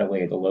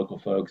Piscataway, the local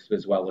folks,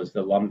 as well as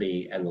the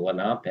Lumbee and the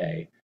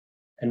Lenape.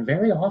 And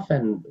very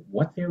often,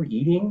 what they're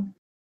eating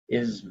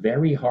is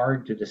very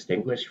hard to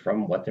distinguish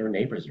from what their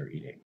neighbors are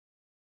eating.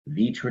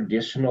 The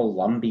traditional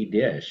Lumbee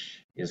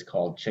dish is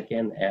called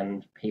chicken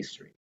and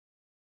pastry.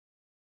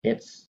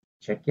 It's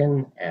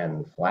chicken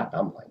and flat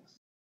dumplings.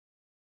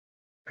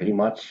 Pretty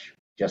much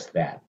just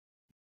that.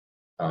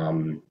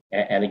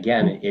 And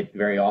again, it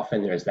very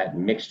often there's that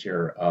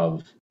mixture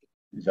of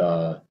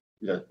the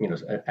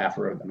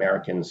Afro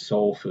American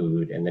soul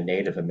food and the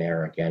Native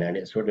American, and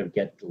it sort of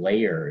gets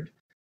layered.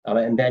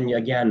 And then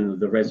again,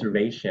 the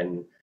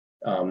reservation.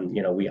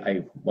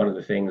 One of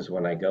the things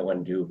when I go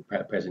and do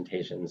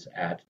presentations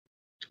at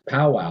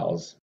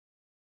powwows,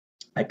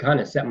 I kind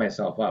of set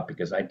myself up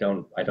because I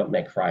don't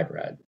make fry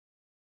bread,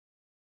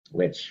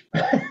 which.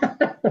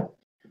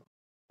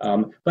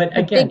 But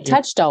again, big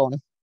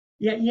touchstone.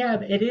 Yeah,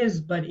 it is,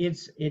 but it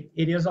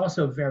is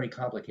also very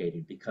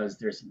complicated because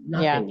there's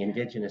nothing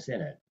indigenous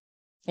in it.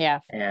 Yeah.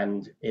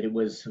 And it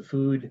was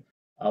food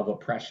of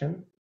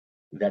oppression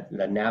that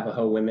the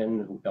Navajo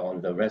women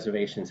on the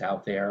reservations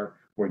out there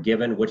were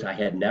given, which I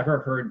had never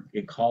heard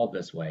it called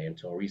this way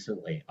until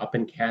recently. Up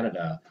in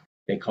Canada,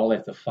 they call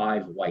it the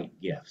 5 white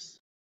gifts.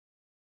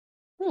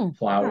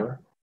 Flour,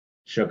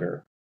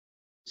 sugar,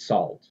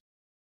 salt,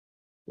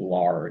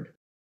 lard,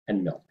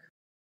 and milk.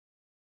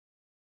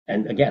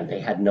 And again, they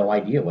had no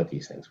idea what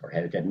these things were.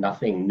 It had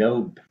nothing,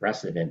 no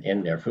precedent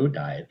in their food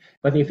diet.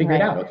 But they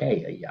figured out,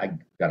 okay, I'm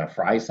gonna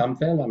fry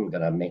something. I'm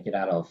gonna make it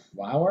out of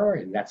flour,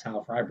 and that's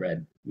how fry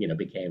bread,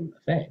 became a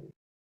thing.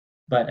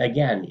 But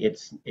again,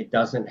 it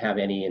doesn't have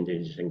any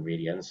indigenous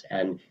ingredients,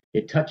 and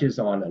it touches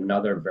on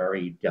another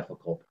very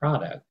difficult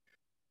product,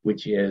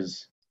 which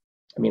is,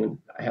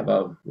 I have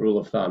a rule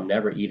of thumb: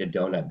 never eat a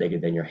donut bigger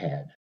than your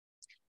head.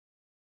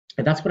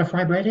 And that's what a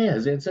fry bread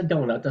is. It's a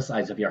donut the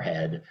size of your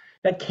head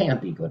that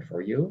can't be good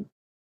for you.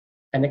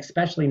 And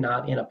especially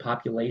not in a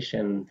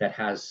population that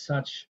has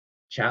such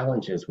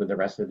challenges with the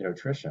rest of their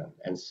nutrition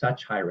and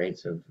such high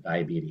rates of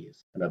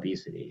diabetes and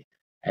obesity.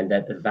 And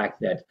that the fact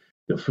that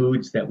the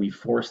foods that we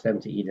forced them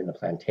to eat in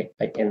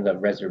the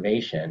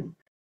reservation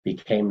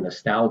became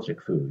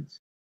nostalgic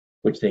foods,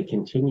 which they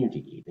continue to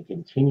eat. They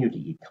continue to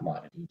eat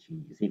commodity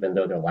cheese, even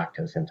though they're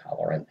lactose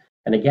intolerant.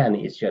 And again,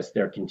 it's just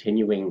they're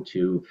continuing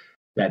to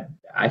that.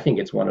 I think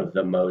it's one of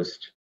the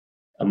most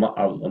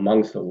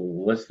amongst the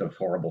list of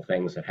horrible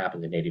things that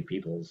happened to Native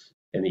peoples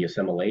in the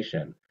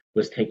assimilation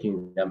was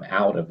taking them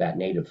out of that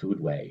native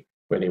foodway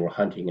where they were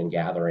hunting and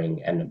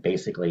gathering and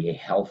basically a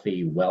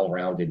healthy,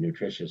 well-rounded,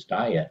 nutritious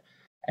diet,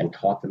 and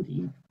taught them to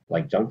eat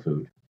like junk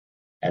food,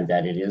 and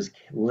that it is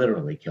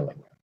literally killing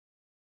them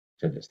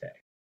to this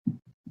day.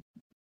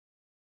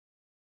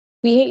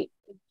 We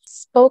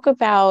spoke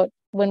about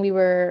when we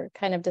were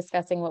kind of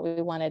discussing what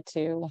we wanted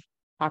to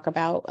talk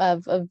about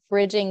of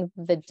bridging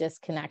the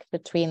disconnect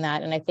between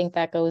that. And I think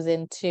that goes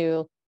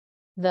into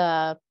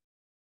the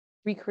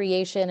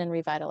recreation and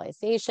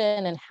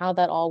revitalization and how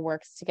that all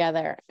works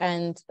together.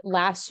 And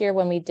last year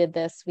when we did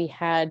this, we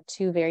had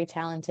 2 very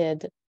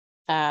talented,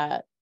 I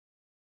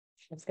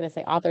was going to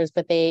say authors,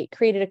 but they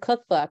created a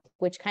cookbook,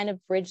 which kind of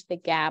bridged the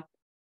gap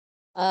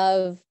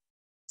of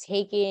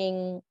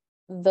taking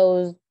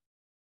those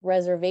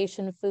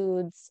reservation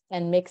foods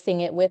and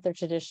mixing it with their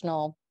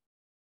traditional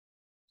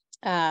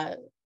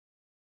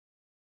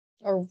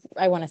or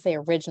I want to say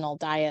original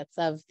diets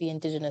of the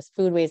indigenous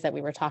foodways that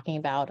we were talking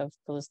about, of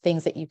those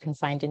things that you can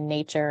find in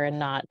nature and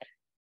not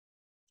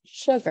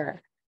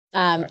sugar.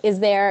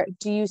 Do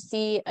you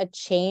see a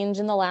change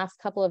in the last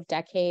couple of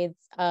decades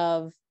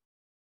of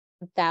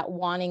that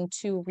wanting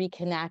to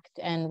reconnect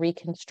and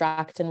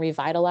reconstruct and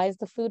revitalize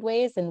the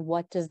foodways? And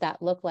what does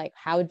that look like?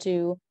 How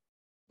do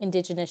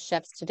indigenous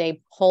chefs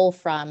today pull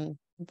from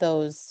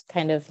those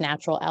kind of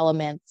natural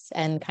elements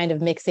and kind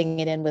of mixing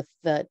it in with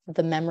the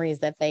memories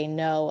that they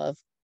know of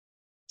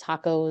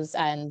tacos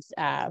and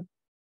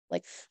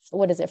like,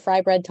 what is it,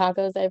 fry bread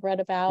tacos I've read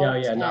about?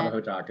 Yeah,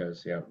 Navajo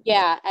tacos,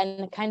 yeah,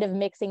 and kind of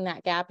mixing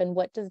that gap. And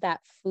what does that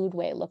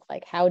foodway look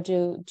like? How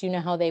do you know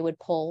how they would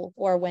pull,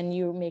 or when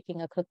you're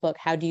making a cookbook,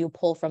 how do you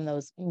pull from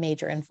those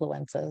major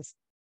influences?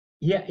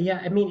 Yeah,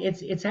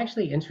 it's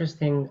actually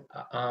interesting.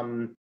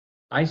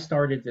 I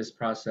started this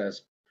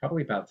process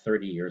probably about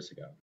 30 years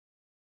ago.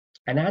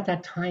 And at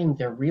that time,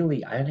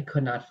 I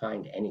could not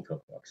find any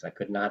cookbooks. I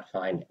could not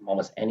find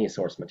almost any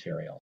source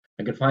material.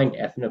 I could find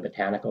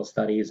ethnobotanical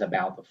studies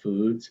about the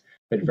foods,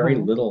 but very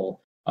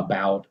little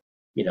about,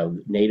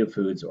 native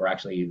foods, or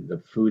actually the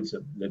foods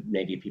that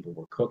native people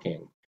were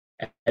cooking.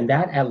 And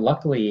that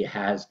luckily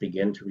has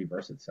begun to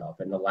reverse itself.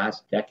 In the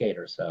last decade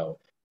or so,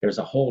 there's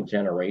a whole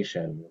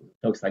generation,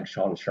 folks like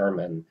Sean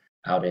Sherman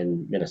out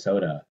in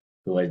Minnesota,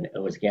 who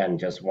was again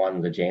just won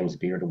the James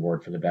Beard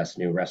Award for the best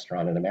new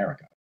restaurant in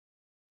America.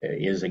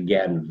 is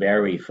again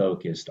very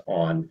focused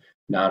on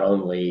not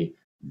only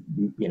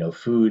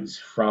foods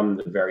from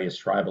the various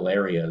tribal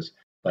areas,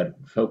 but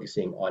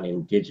focusing on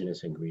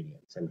indigenous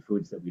ingredients and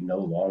foods that we no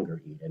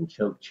longer eat, and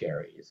choke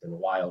cherries and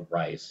wild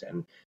rice,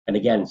 and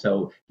again,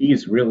 so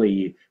he's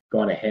really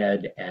gone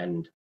ahead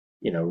and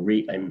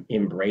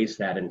embraced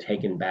that and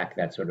taken back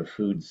that sort of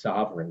food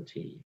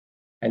sovereignty.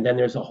 And then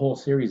there's a whole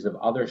series of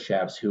other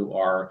chefs who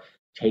are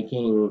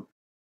taking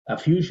a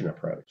fusion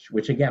approach,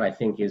 which again I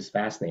think is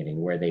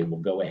fascinating, where they will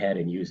go ahead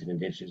and use an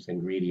indigenous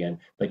ingredient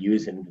but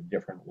use it in a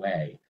different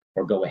way,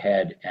 or go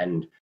ahead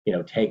and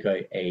take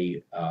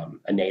a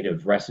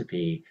native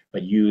recipe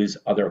but use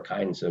other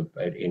kinds of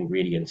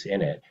ingredients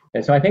in it.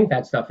 And so I think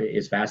that stuff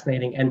is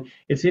fascinating, and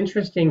it's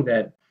interesting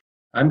that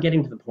I'm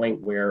getting to the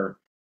point where,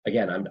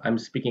 again, I'm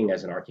speaking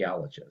as an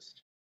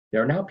archaeologist.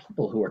 There are now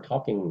people who are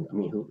talking, I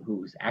mean,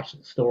 whose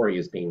actual story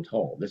is being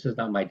told. This is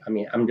not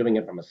I'm doing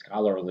it from a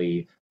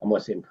scholarly,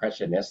 almost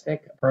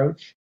impressionistic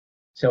approach.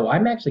 So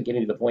I'm actually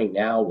getting to the point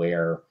now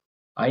where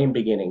I am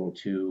beginning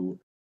to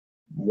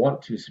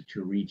want to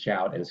reach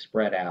out and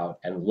spread out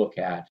and look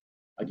at,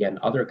 again,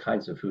 other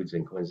kinds of foods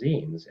and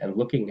cuisines, and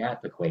looking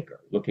at the Quaker,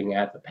 looking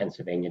at the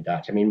Pennsylvania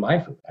Dutch. I mean, my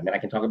food. I mean, I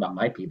can talk about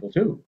my people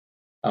too,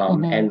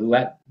 and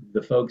let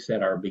the folks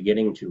that are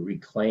beginning to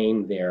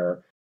reclaim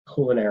their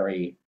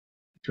culinary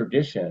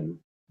tradition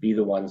be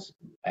the ones,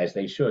 as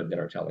they should, that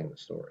are telling the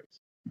stories.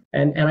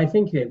 And I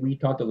think that we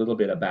talked a little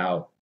bit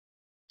about,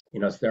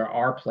 there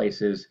are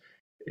places,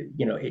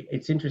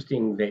 it's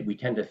interesting that we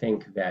tend to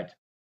think that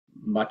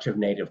much of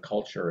Native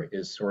culture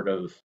is sort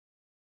of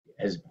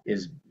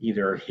is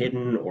either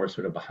hidden or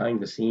sort of behind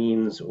the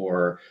scenes,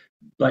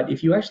 but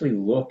if you actually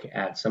look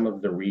at some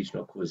of the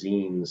regional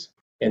cuisines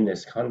in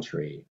this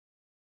country,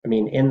 I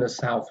mean, in the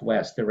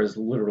Southwest, there is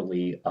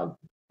literally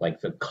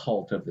like the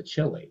cult of the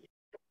chili.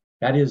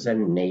 That is a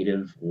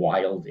native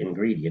wild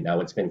ingredient. Now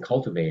it's been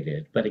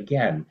cultivated, but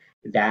again,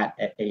 that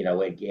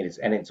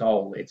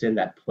it's in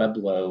that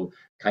Pueblo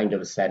kind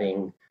of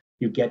setting.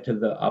 You get to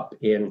the up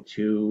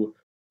into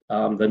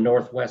the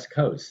Northwest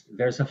coast.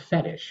 There's a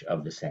fetish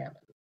of the salmon,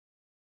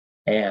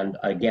 and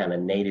again, a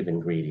native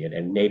ingredient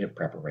and native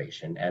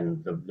preparation,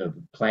 and the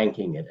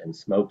planking it and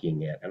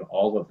smoking it and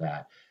all of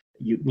that.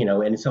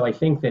 And so I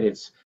think that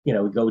it's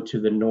go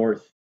to the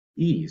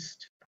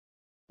Northeast.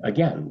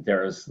 Again,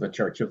 there's the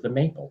Church of the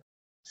Maple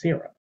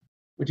syrup,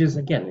 which is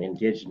again an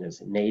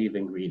indigenous native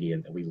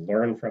ingredient that we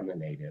learn from the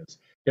natives,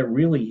 that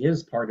really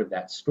is part of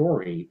that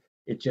story.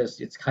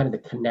 It's kind of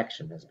the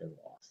connection has been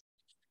lost.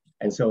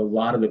 And so a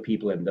lot of the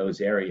people in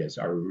those areas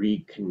are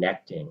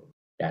reconnecting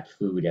that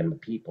food and the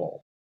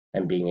people,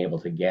 and being able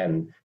to,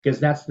 again, because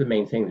that's the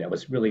main thing that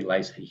was really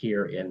nice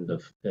here in the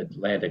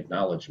land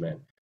acknowledgement.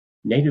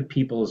 Native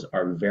peoples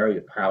are very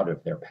proud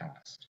of their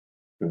past,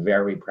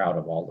 very proud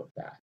of all of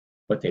that.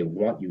 What they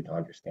want you to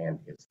understand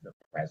is the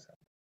present,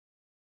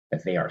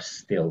 that they are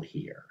still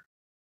here.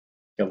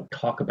 Don't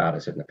talk about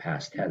us in the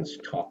past tense,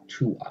 talk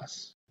to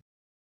us.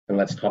 And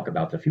let's talk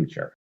about the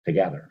future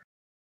together.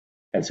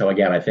 And so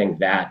again, I think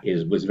that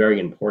was very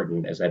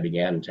important as I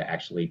began to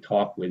actually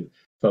talk with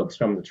folks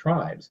from the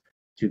tribes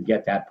to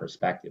get that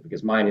perspective,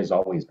 because mine has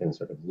always been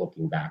sort of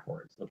looking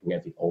backwards, looking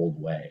at the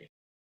old way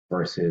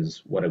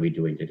versus what are we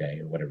doing today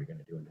and what are we going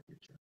to do in the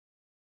future.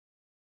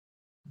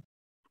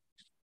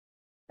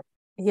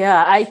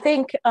 Yeah, I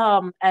think,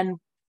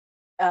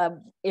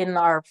 in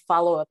our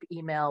follow-up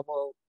email,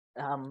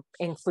 we'll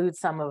include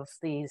some of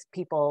these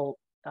people,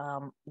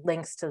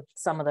 links to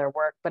some of their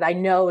work, but I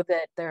know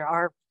that there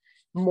are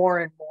more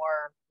and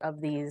more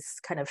of these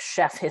kind of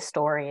chef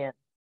historian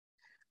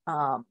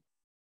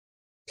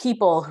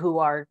people who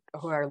are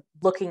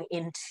looking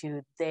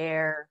into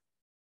their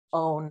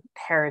own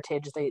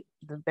heritage, the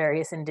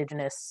various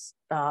indigenous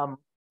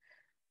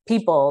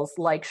peoples,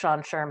 like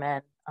Sean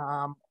Sherman,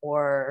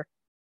 or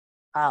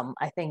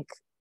I think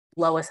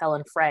Lois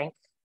Ellen Frank,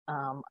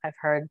 I've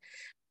heard.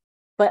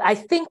 But I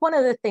think one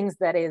of the things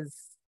that is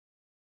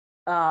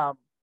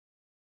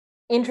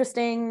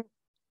interesting,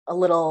 a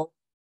little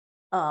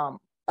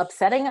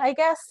upsetting, I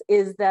guess,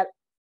 is that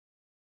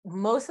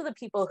most of the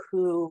people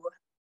who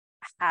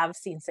have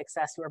seen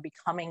success, who are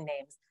becoming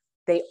names,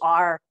 they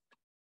are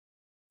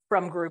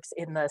from groups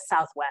in the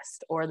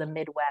Southwest or the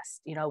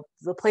Midwest,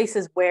 the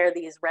places where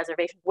these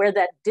reservations, where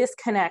that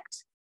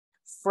disconnect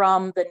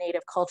from the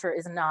native culture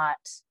is not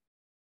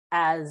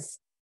as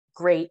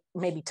great,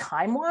 maybe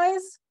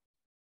time-wise,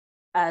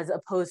 as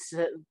opposed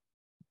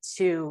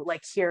to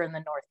like here in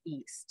the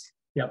Northeast.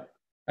 Yep,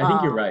 I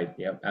think you're right.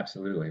 Yep,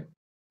 absolutely.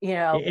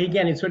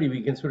 Again, it's sort of,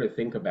 we can sort of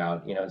think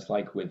about, it's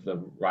like with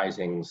the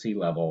rising sea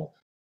level,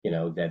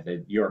 that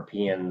the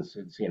Europeans,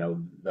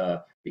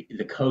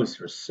 the coasts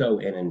were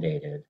so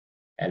inundated,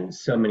 and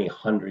so many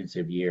hundreds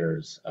of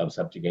years of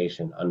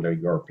subjugation under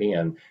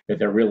European, that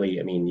they're really,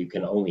 you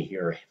can only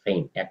hear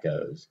faint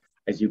echoes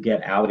as you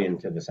get out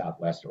into the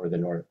Southwest or the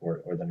North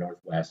or the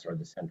Northwest or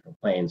the Central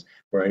Plains,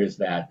 where it is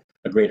that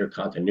a greater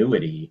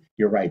continuity.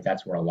 You're right,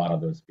 that's where a lot of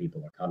those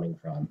people are coming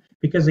from,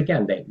 because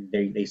again,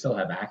 they still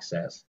have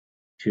access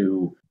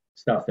to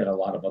stuff that a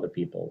lot of other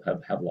people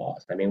have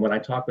lost. I mean, when I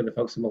talk with the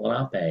folks in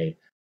Lenape,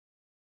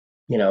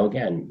 you know,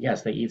 again,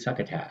 yes, they eat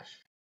succotash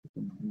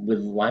with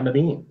lima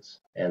beans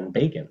and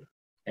bacon.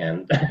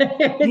 And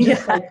it's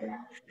just Yeah. like,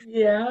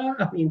 yeah,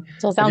 I mean,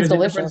 Still but sounds there's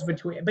a difference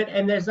delicious. between, but,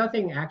 and there's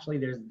nothing, actually,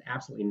 there's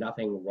absolutely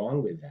nothing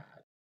wrong with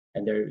that.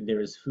 And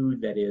there is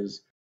food that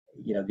is,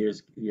 you know,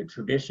 there's, your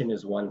tradition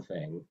is one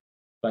thing,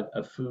 but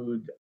a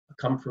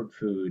comfort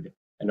food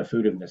and a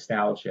food of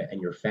nostalgia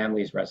and your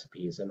family's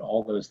recipes and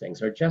all those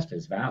things are just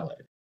as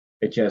valid.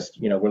 It just,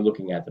 you know, we're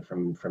looking at it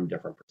from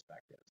different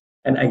perspectives.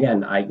 And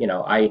again, I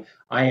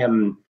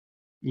am,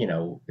 you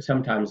know,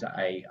 sometimes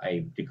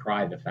I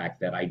decry the fact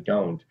that I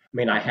don't. I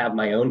mean, I have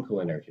my own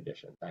culinary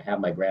traditions. I have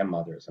my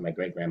grandmother's and my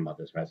great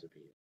grandmother's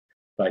recipes.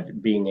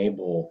 But being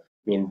able,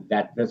 I mean,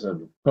 that there's a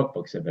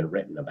cookbooks have been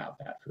written about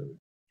that food,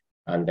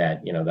 and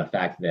that, you know, the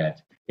fact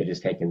that it has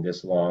taken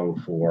this long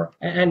for,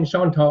 and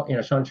Sean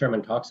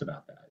Sherman talks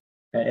about that.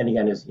 And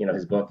again, his, you know,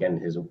 his book and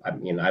his, I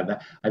mean, I've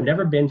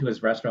never been to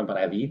his restaurant, but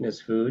I've eaten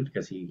his food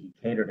because he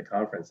catered a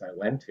conference I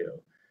went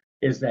to.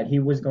 Is that he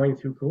was going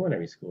through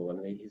culinary school,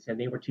 and he said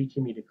they were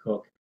teaching me to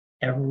cook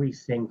every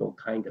single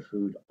kind of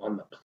food on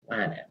the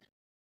planet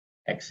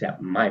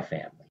except my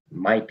family,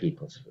 my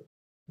people's food.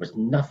 There was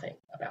nothing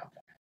about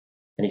that.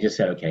 And he just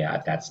said, okay,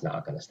 that's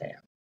not going to stand.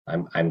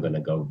 I'm going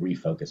to go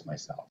refocus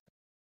myself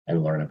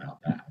and learn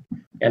about that.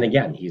 And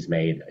again, he's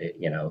made,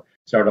 you know,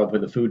 started off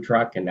with a food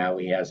truck, and now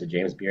he has a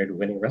James Beard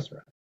winning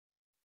restaurant.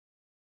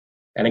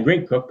 And a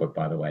great cookbook,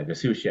 by the way, The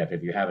Sous Chef.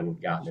 If you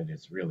haven't gotten it,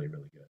 it's really,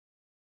 really good.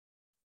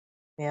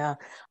 Yeah.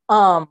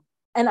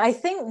 And I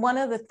think one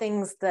of the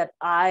things that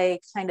I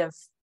kind of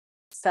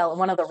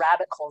one of the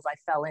rabbit holes I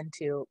fell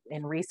into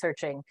in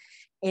researching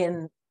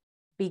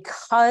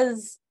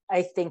because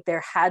I think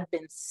there had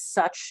been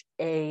such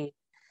a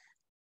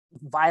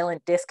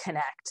violent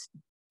disconnect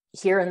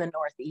here in the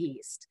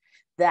Northeast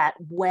that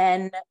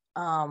when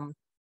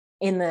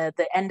in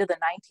the end of the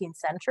 19th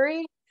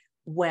century,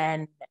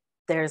 when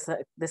there's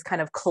this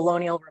kind of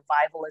colonial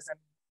revivalism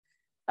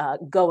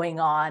going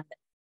on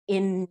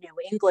in New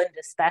England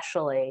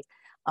especially,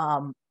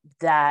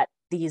 that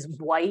these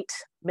white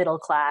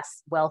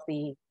middle-class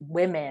wealthy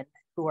women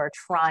who are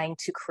trying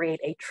to create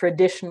a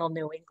traditional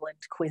New England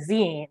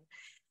cuisine,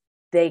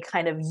 they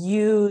kind of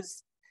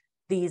use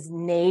these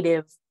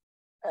native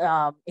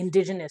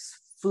indigenous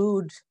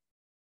food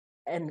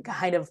and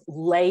kind of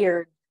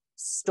layered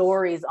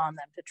stories on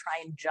them to try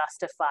and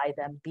justify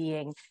them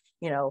being,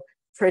 you know,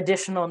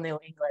 traditional New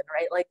England,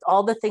 right? Like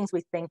all the things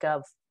we think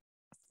of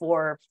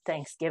for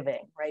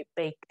Thanksgiving, right?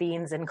 Baked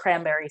beans and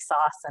cranberry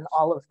sauce and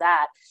all of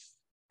that,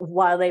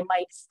 while they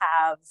might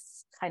have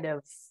kind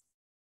of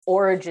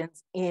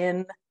origins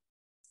in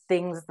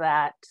things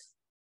that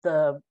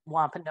the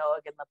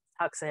Wampanoag and the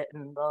Tuxet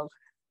and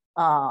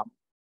the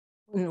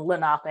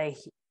Lenape,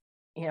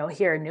 you know,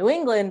 here in New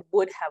England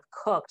would have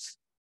cooked,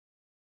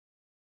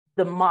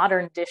 the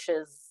modern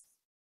dishes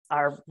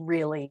are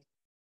really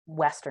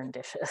Western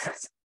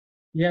dishes.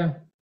 Yeah.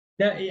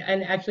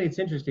 And actually, it's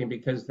interesting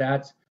because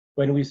that's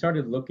when we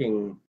started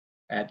looking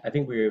at, I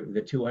think we were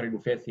the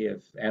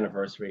 250th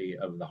anniversary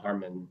of the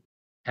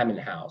Hammond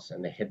House,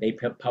 and they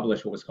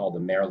published what was called the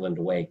Maryland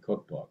Way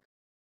Cookbook.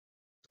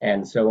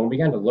 And so when we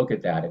began to look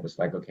at that, it was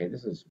like, okay,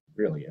 this is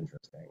really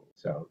interesting.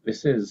 So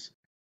this is,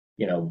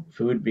 you know,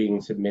 food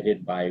being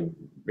submitted by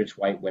rich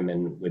white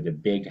women with a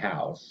big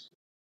house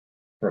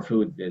for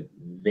food that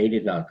they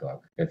did not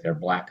cook, that their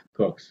black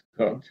cooks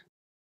cooked.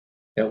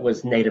 That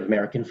was Native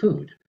American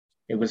food.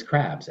 It was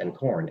crabs and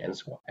corn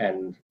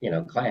and you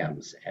know,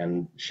 clams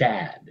and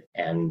shad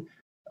and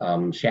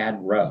shad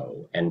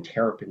roe and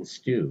terrapin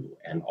stew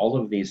and all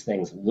of these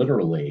things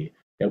literally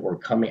that were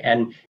coming.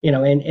 And you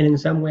know, and in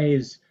some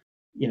ways,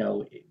 you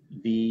know,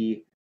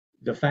 the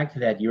fact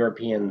that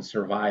Europeans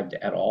survived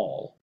at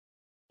all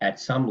at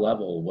some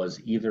level was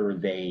either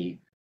they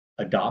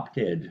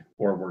adopted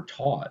or were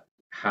taught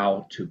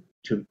how to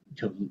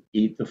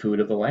eat the food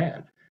of the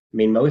land. I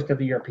mean, most of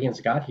the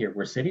Europeans got here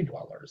were city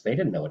dwellers. They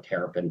didn't know a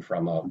terrapin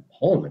from a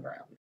hole in the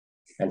ground.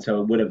 And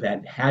so it would have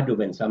had to have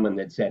been someone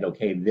that said,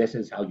 okay, this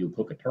is how you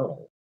cook a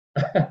turtle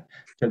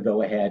to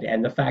go ahead.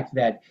 And the fact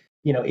that,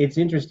 you know, it's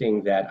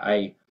interesting that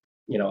I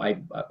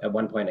at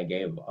one point I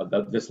gave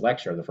this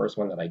lecture, the first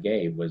one that I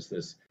gave was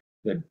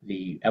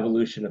the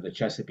evolution of the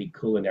Chesapeake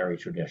culinary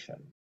tradition,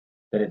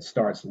 that it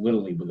starts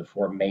literally with the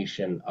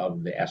formation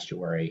of the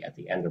estuary at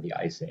the end of the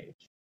Ice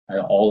Age, and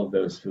all of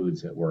those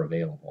foods that were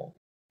available,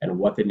 and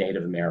what the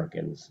Native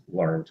Americans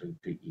learned to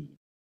eat,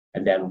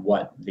 and then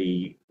what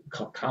the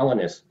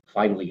colonists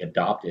finally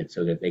adopted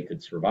so that they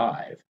could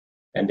survive.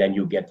 And then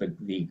you get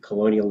the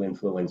colonial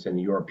influence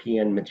and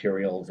European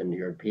materials and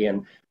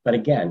European. But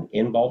again,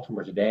 in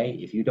Baltimore today,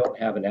 if you don't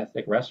have an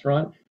ethnic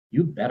restaurant,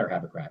 you better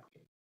have a crab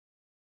cake.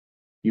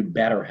 You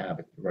better have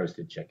a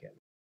roasted chicken.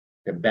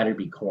 There better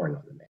be corn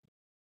on the menu.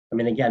 I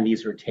mean, again,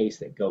 these are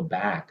tastes that go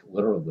back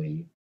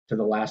literally to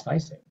the last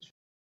ice age.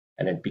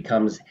 And it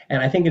becomes,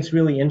 and I think it's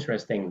really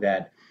interesting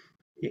that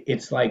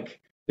it's like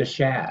the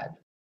shad.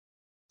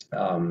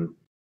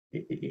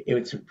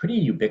 it's pretty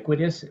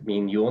ubiquitous. I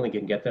mean, you only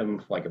can get them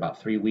for like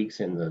about 3 weeks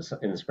in the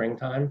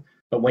springtime,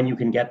 but when you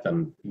can get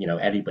them,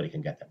 anybody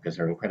can get them because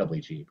they're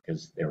incredibly cheap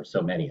because there are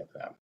so many of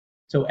them.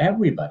 So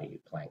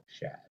everybody planked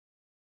shad.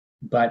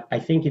 But I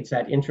think it's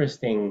that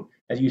interesting,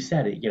 as you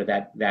said,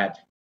 that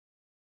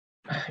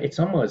it's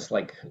almost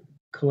like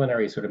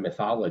culinary sort of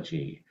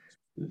mythology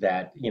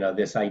that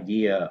this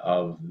idea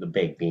of the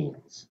baked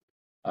beans.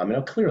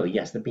 Clearly,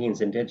 yes, the beans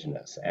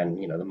indigenous, and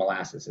the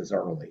molasses is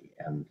early,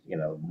 and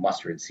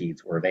mustard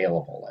seeds were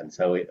available, and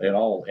so it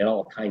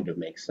all kind of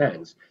makes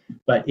sense.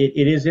 But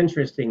it is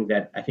interesting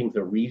that I think the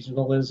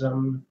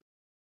regionalism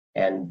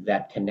and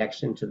that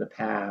connection to the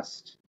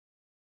past,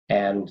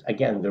 and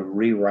again the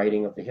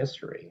rewriting of the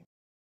history,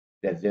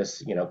 that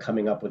this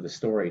coming up with a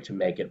story to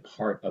make it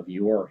part of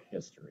your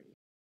history.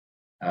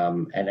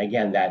 And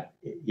again, that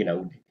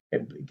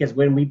because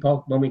when we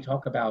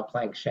talk about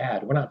plank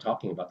shad, we're not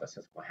talking about the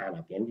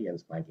Susquehannock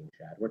Indians planking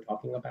shad. We're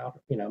talking about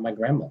my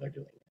grandmother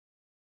doing it.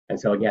 And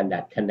so again,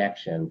 that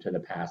connection to the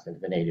past and to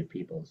the native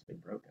people has been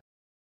broken.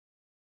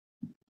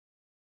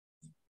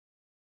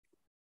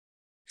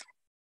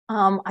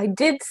 I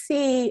did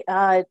see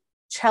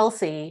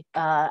Chelsea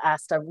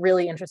asked a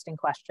really interesting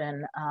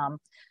question.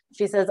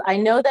 She says, I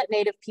know that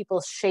Native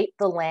people shape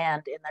the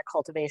land in their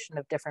cultivation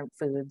of different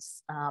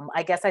foods.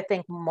 I guess I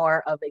think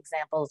more of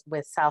examples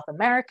with South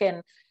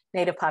American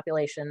Native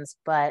populations,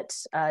 but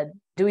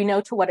do we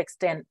know to what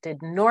extent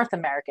did North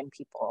American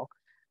people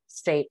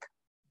shape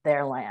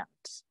their land?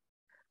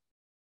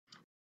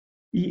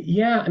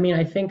 Yeah, I mean,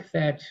 I think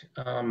that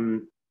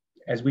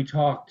as we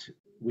talked,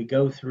 we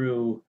go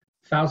through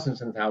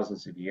thousands and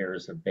thousands of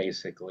years of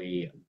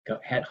basically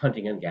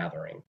hunting and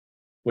gathering,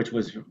 which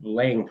was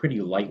laying pretty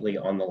lightly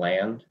on the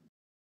land.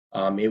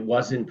 It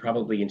wasn't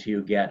probably until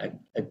you get,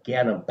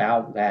 again,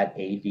 about that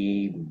AD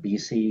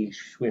BC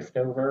shift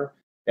over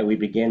that we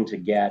begin to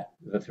get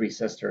the Three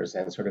Sisters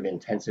and sort of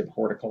intensive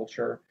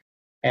horticulture.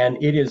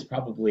 And it is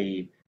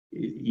probably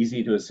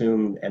easy to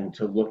assume and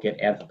to look at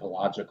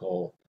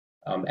anthropological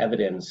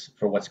evidence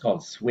for what's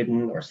called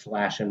swidden or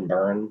slash and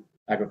burn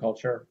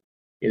agriculture,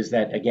 is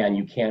that, again,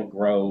 you can't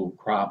grow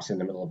crops in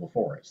the middle of a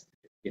forest.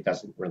 It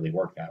doesn't really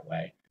work that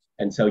way.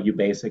 And so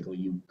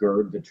you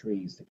gird the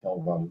trees to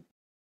kill them.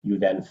 You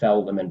then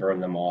fell them and burn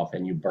them off,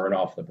 and you burn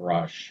off the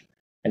brush.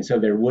 And so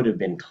there would have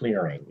been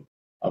clearing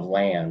of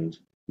land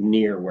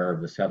near where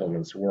the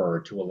settlements were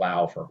to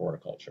allow for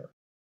horticulture.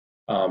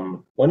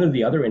 One of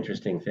the other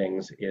interesting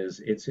things is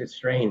it's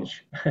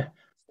strange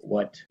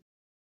what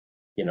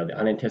the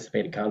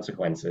unanticipated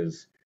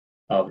consequences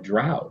of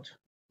drought.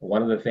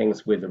 One of the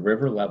things with the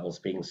river levels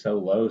being so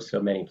low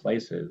so many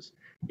places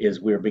is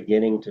we're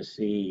beginning to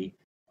see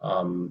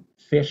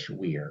fish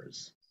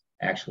weirs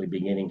actually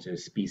beginning to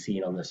be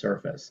seen on the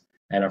surface,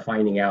 and are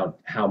finding out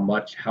how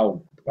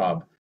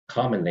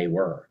common they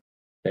were.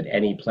 That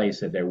any place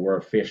that there were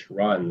fish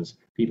runs,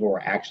 people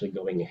were actually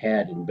going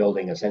ahead and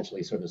building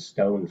essentially sort of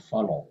stone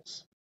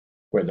funnels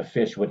where the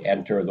fish would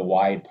enter the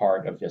wide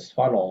part of this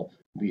funnel,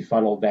 be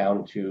funneled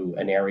down to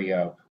an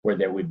area where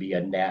there would be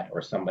a net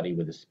or somebody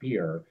with a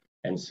spear.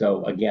 And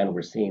so again,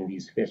 we're seeing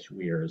these fish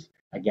weirs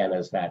again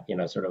as that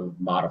sort of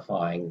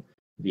modifying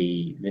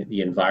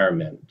the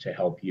environment to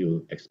help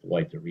you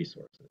exploit the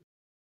resources.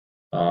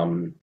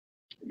 Again,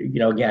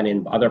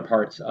 in other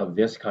parts of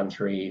this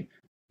country,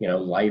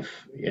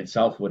 life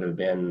itself would have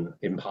been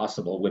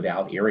impossible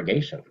without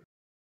irrigation.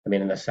 I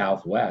mean, in the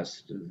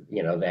Southwest, the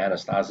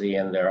Anasazi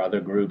and their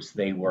other groups,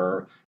 they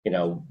were,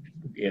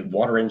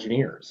 water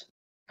engineers,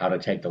 how to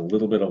take the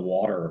little bit of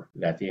water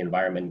that the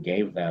environment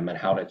gave them and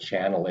how to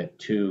channel it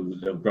to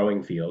the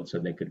growing field so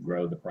they could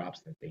grow the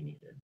crops that they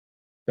needed.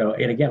 So,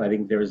 and again, I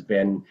think there's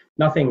been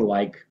nothing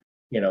like,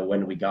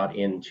 when we got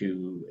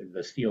into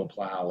the steel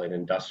plow and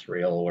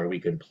industrial, where we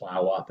could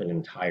plow up an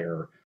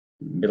entire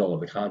middle of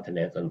the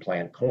continent and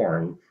plant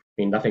corn.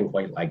 I mean, nothing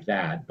quite like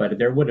that, but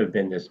there would have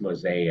been this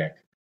mosaic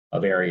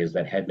of areas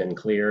that had been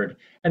cleared.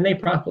 And they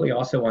probably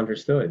also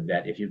understood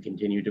that if you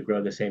continue to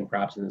grow the same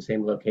crops in the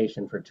same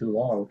location for too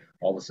long,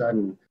 all of a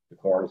sudden the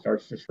corn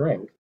starts to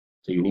shrink.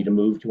 So you need to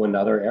move to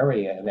another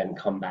area and then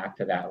come back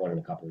to that one in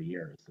a couple of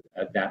years.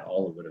 That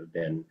all would have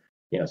been,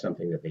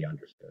 something that they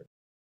understood.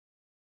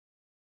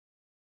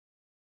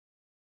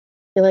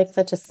 I feel like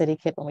such a city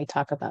kid when we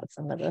talk about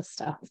some of this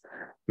stuff.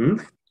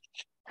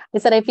 I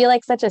said, I feel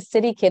like such a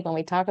city kid when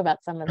we talk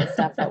about some of the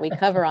stuff that we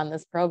cover on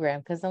this program,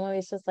 because I'm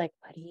always just like,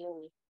 what do you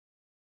mean?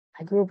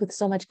 I grew up with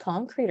so much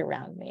concrete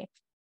around me.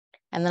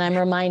 And then I'm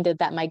reminded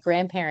that my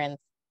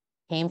grandparents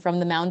came from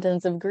the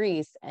mountains of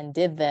Greece and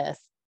did this.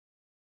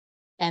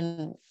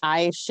 And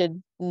I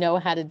should know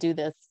how to do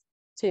this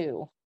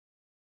too.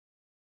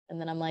 And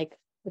then I'm like,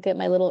 look at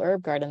my little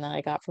herb garden that I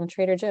got from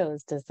Trader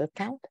Joe's. Does this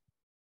count?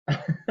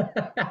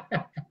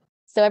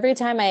 So every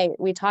time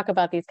we talk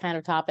about these kind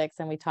of topics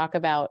and we talk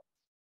about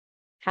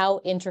how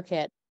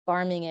intricate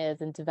farming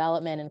is and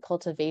development and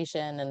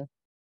cultivation and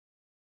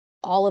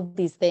all of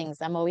these things,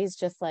 I'm always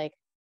just like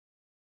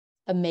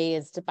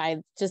amazed by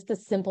just the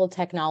simple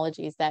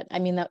technologies that,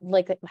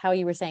 like how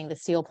you were saying, the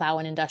steel plow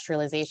and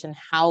industrialization,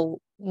 how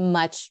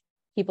much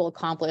people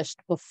accomplished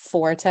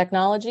before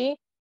technology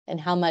and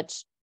how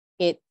much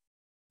it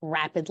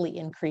rapidly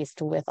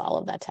increased with all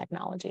of that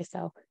technology.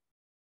 So,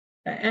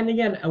 and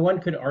again, one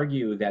could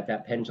argue that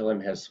that pendulum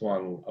has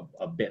swung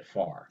a bit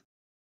far,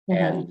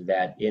 and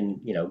that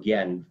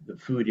again, the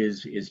food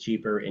is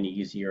cheaper and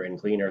easier and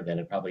cleaner than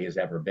it probably has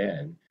ever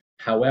been.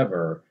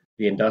 However,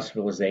 the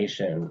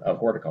industrialization of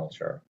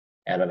horticulture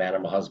and of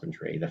animal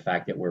husbandry, the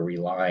fact that we're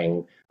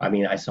relying, I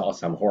mean, I saw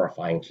some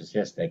horrifying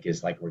statistic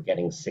is like we're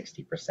getting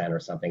 60% or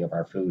something of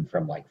our food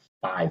from like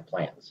 5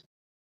 plants,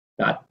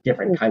 not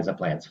different kinds of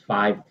plants,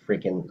 5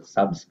 freaking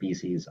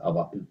subspecies of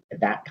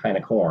that kind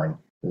of corn,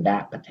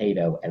 that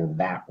potato, and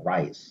that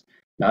rice,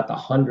 not the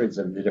hundreds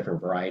of the different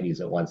varieties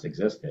that once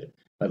existed,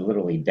 but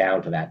literally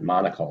down to that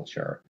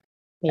monoculture.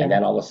 Yeah. And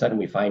then all of a sudden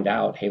we find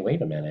out, hey,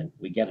 wait a minute,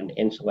 we get an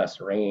inch less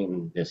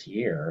rain this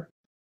year.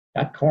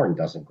 That corn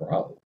doesn't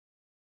grow.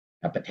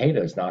 A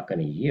potato is not going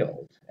to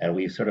yield. And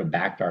we've sort of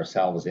backed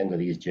ourselves into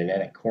these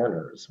genetic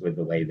corners with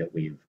the way that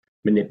we've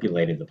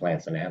manipulated the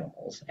plants and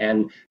animals.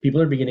 And people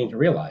are beginning to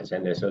realize,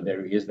 and so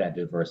there is that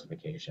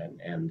diversification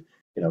and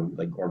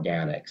like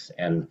organics,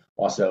 and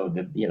also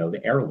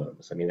the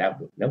heirlooms. I mean, that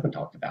no one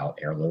talked about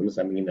heirlooms.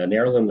 I mean, an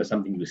heirloom was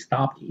something you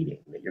stopped eating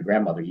that your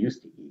grandmother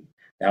used to eat.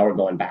 Now we're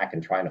going back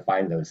and trying to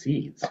find those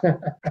seeds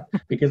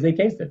because they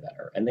tasted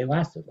better and they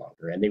lasted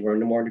longer and they were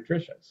more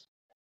nutritious.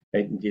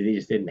 They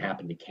just didn't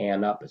happen to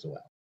can up as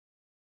well.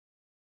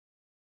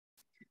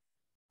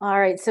 All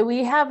right, so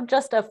we have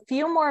just a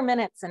few more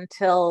minutes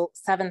until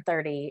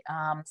 7:30.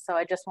 So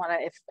I just want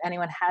to, if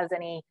anyone has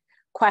any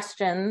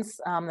questions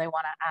they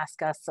want to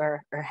ask us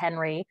or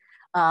Henry,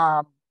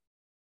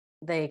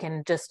 they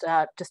can just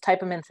type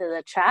them into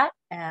the chat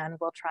and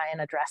we'll try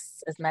and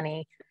address as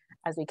many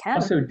as we can.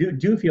 Also,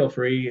 do feel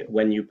free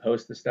when you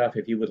post the stuff,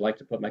 if you would like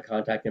to put my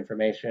contact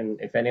information,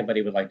 if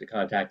anybody would like to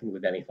contact me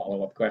with any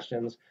follow-up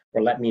questions,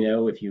 or let me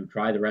know if you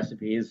try the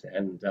recipes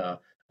and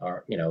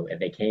if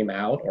they came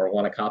out or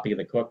want a copy of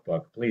the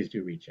cookbook, please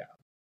do reach out.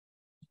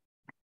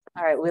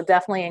 All right, we'll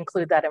definitely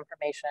include that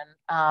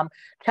information.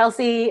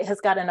 Chelsea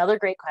has got another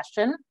great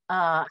question.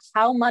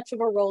 How much of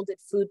a role did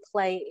food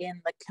play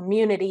in the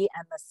community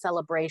and the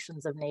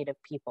celebrations of Native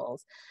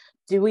peoples?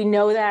 Do we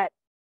know that,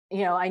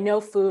 I know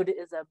food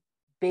is a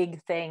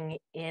big thing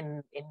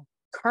in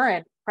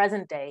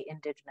present day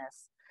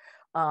Indigenous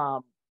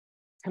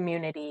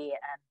community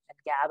and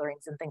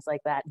gatherings and things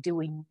like that. Do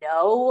we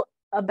know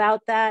about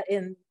that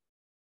in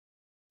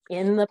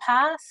the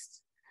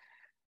past?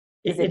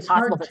 It's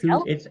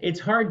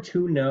hard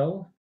to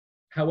know.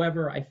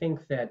 However, I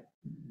think that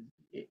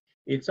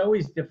it's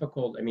always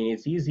difficult. I mean,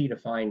 it's easy to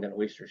find an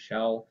oyster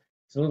shell.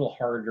 It's a little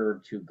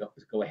harder to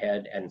go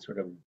ahead and sort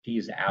of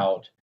tease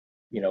out,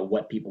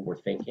 what people were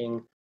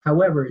thinking.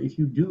 However, if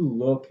you do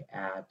look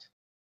at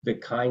the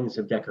kinds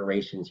of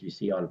decorations you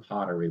see on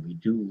pottery,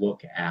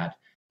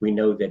 we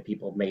know that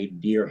people made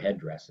deer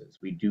headdresses.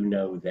 We do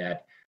know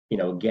that,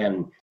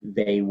 again,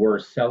 they were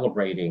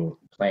celebrating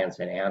plants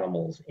and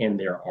animals in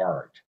their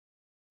art.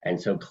 And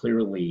so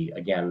clearly,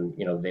 again,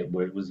 it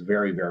was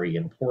very, very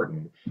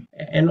important.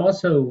 And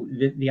also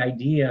the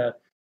idea,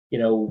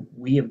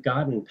 we have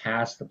gotten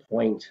past the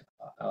point,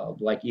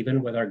 like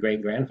even with our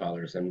great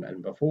grandfathers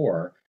and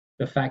before,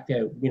 the fact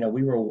that,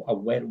 we were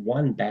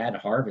one bad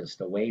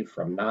harvest away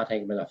from not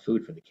having enough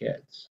food for the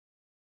kids.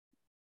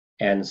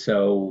 And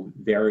so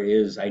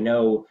I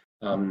know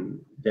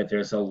that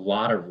there's a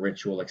lot of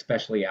ritual,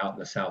 especially out in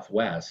the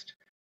Southwest,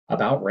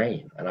 about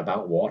rain and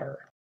about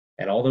water.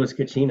 And all those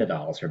Kachina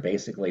dolls are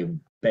basically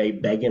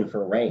begging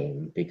for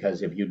rain,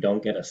 because if you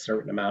don't get a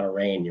certain amount of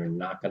rain, you're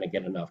not going to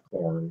get enough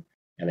corn.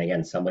 And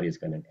again, somebody's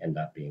going to end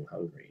up being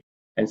hungry.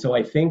 And so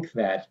I think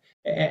that,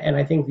 and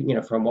I think,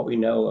 from what we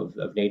know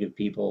of Native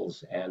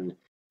peoples and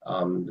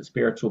the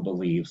spiritual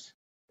beliefs,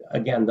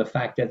 again, the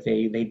fact that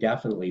they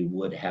definitely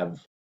would have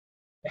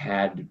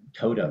had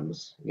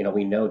totems.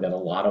 We know that a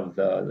lot of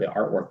the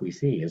artwork we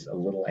see is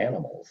little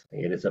animals.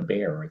 It is a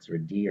bear, or it's a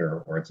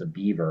deer, or it's a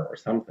beaver or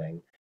something.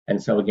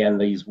 And so again,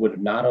 these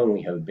would not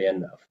only have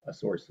been a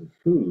source of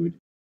food,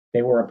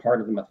 they were a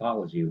part of the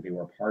mythology, they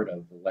were part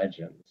of the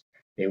legends.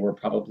 They were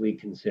probably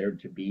considered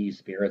to be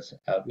spirits,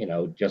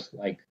 just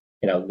like,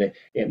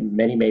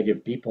 many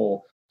Native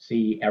people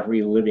see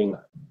every living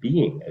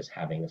being as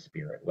having a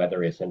spirit,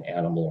 whether it's an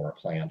animal or a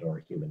plant or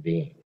a human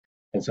being.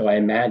 And so I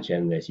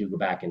imagine as you go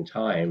back in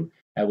time,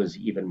 that was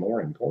even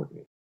more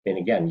important. And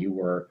again, you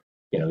were,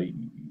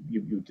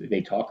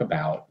 they talk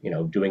about,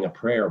 doing a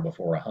prayer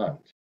before a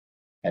hunt.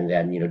 And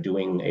then,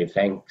 doing a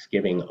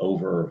thanksgiving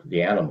over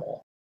the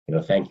animal.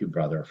 Thank you,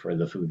 brother, for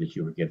the food that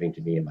you were giving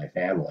to me and my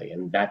family.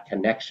 And that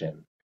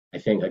connection, I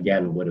think,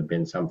 again, would have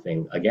been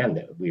something, again,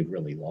 that we've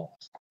really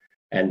lost.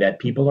 And that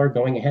people are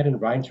going ahead and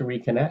trying to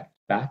reconnect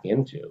back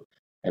into,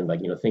 and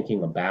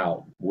thinking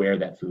about where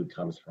that food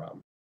comes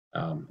from.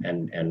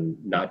 And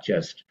not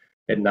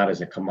as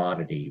a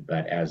commodity,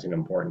 but as an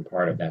important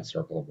part of that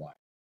circle of life.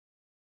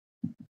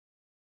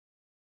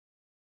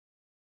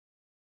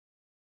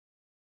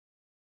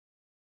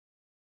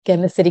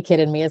 Again, the city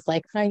kid in me is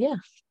like, oh yeah.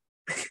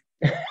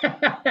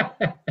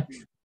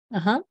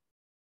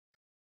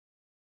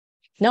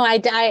 No,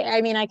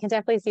 I mean, I can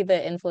definitely see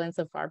the influence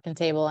of farm to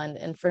table.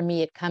 And for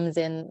me, it comes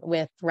in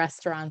with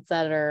restaurants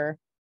that are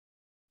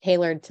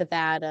tailored to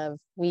that of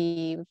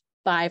we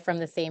buy from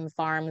the same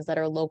farms that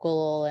are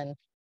local and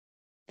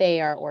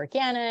they are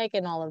organic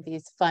and all of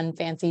these fun,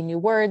 fancy new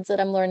words that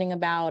I'm learning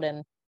about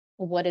and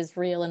what is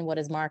real and what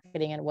is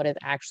marketing and what is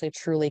actually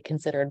truly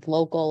considered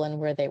local and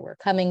where they were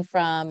coming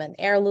from and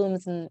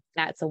heirlooms. And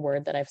that's a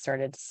word that I've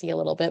started to see a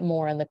little bit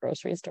more in the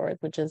grocery stores,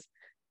 which is,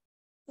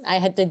 I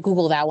had to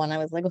Google that one. I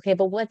was like, okay,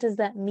 but what does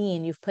that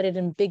mean? You've put it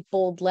in big,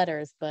 bold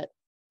letters, but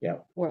Yeah.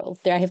 well,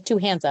 there I have two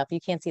hands up. You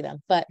can't see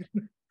them, but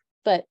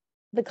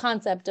the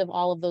concept of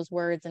all of those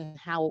words and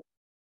how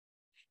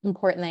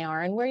important they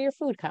are and where your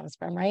food comes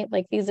from, right?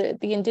 Like these are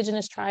the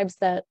indigenous tribes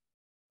that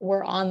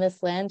were on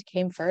this land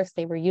came first.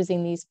 They were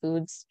using these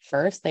foods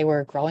first. They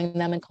were growing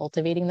them and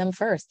cultivating them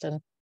first.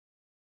 And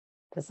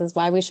this is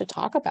why we should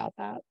talk about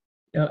that.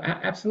 No,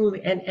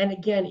 absolutely. And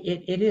again,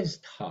 it is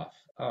tough.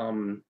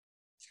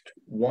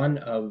 One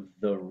of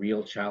the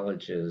real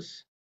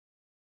challenges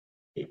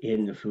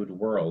in the food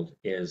world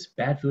is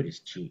bad food is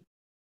cheap.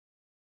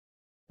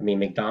 I mean,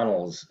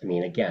 McDonald's, I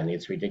mean, again,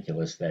 it's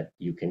ridiculous that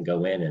you can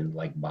go in and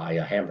like buy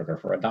a hamburger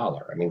for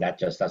 $1. I mean, that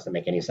just doesn't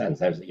make any sense.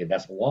 That's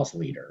a loss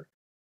leader.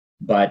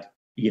 But,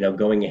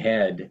 going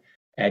ahead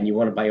and you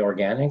want to buy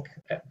organic,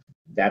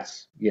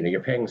 that's, you're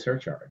paying a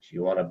surcharge.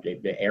 You want to,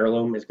 the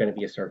heirloom is going to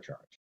be a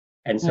surcharge.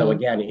 And so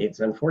again,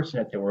 it's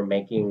unfortunate that we're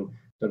making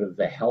sort of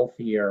the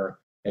healthier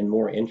and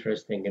more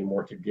interesting and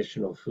more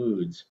traditional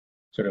foods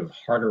sort of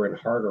harder and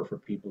harder for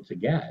people to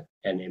get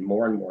and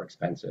more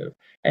expensive.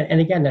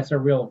 And again, that's a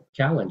real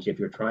challenge if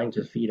you're trying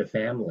to feed a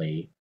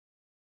family,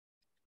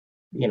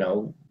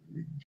 you're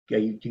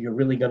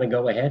really going to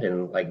go ahead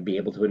and like be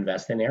able to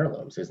invest in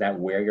heirlooms. Is that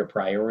where your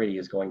priority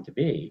is going to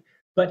be?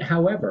 But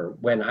however,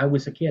 when I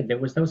was a kid, there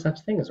was no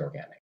such thing as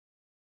organic.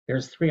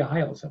 There's 3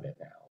 aisles of it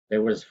now.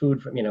 There was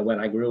food from, when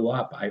I grew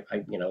up,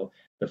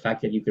 the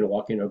fact that you can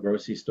walk into a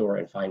grocery store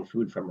and find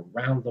food from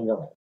around the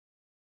world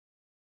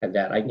and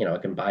that I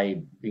can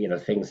buy,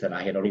 things that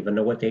I don't even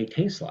know what they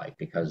taste like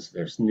because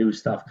there's new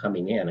stuff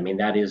coming in. I mean,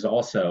 that is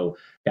also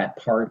that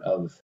part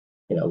of,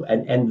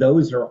 and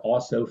those are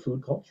also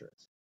food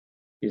cultures,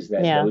 is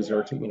that those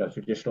are,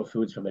 traditional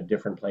foods from a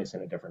different place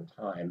and a different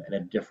time and a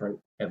different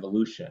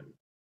evolution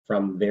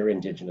from their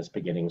indigenous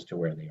beginnings to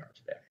where they are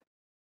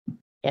today.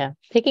 Yeah.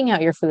 Picking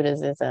out your food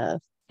is a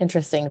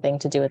interesting thing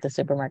to do at the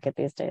supermarket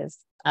these days.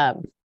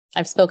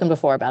 I've spoken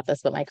before about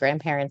this, but my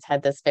grandparents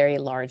had this very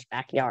large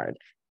backyard.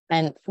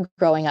 And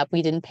growing up,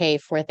 we didn't pay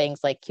for things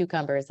like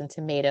cucumbers and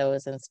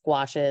tomatoes and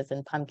squashes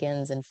and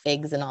pumpkins and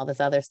figs and all this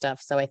other stuff.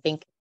 So I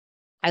think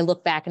I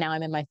look back now,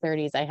 I'm in my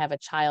 30s, I have a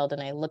child,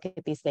 and I look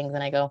at these things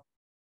and I go,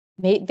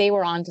 they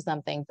were onto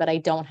something, but I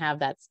don't have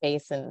that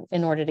space. And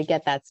in order to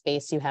get that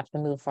space, you have to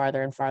move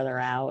farther and farther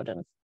out. And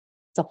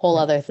it's a whole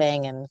other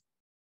thing. And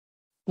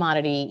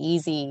commodity,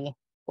 easy,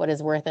 what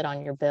is worth it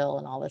on your bill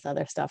and all this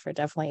other stuff are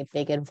definitely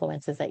big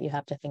influences that you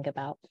have to think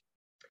about.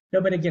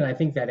 No, but again, I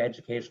think that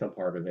educational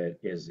part of it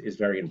is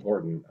very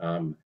important.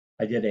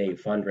 I did a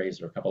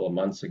fundraiser a couple of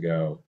months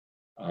ago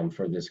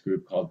for this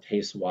group called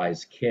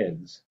Tastewise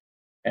Kids,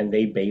 and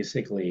they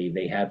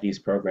have these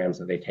programs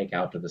that they take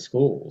out to the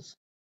schools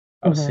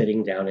of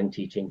sitting down and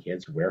teaching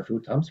kids where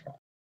food comes from.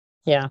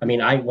 Yeah. I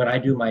mean, when I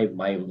do my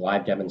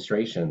live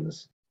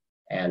demonstrations,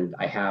 and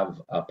I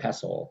have a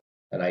pestle,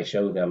 and I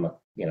show them,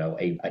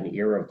 an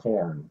ear of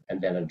corn,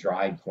 and then a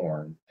dried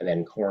corn, and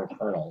then corn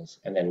kernels,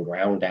 and then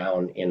ground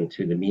down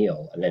into the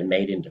meal, and then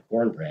made into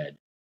cornbread.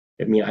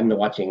 I mean, I'm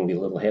watching the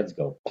little heads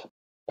go.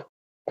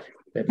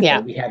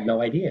 Because we had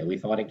no idea. We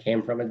thought it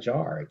came from a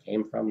jar. It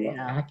came from a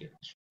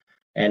package.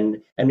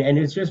 And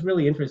it's just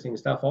really interesting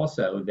stuff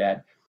also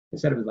that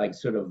instead of like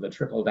sort of the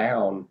trickle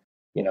down,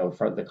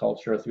 for the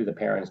culture through the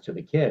parents to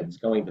the kids,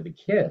 going to the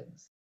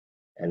kids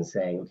and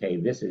saying, okay,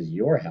 this is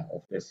your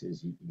health. This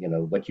is,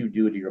 what you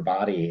do to your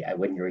body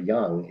when you're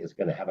young is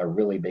going to have a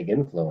really big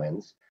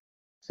influence.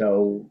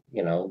 So,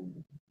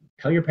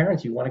 tell your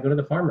parents you want to go to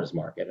the farmer's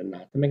market and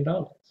not the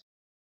McDonald's.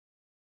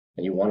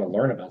 And you want to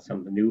learn about some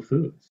of the new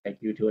foods, take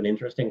you to an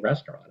interesting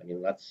restaurant. I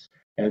mean,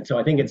 and so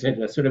I think it's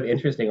a sort of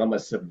interesting,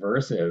 almost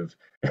subversive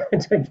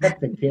to get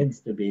the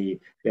kids to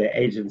be the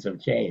agents of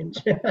change.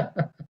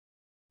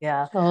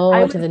 Yeah.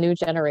 To the new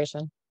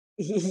generation.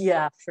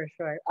 Yeah, for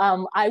sure.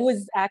 I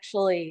was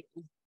actually,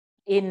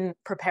 in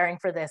preparing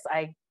for this,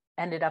 I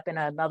ended up in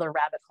another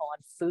rabbit hole on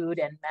food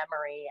and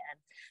memory and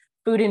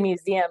food in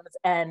museums.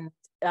 And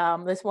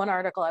this one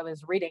article I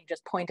was reading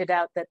just pointed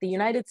out that the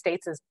United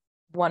States is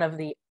one of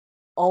the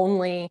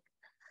only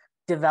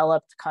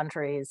developed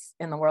countries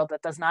in the world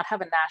that does not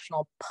have a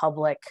national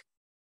public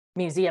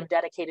museum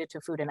dedicated to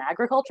food and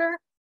agriculture.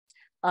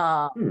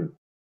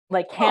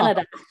 Like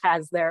Canada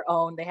has their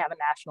own, they have a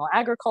national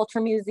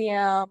agriculture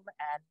museum,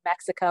 and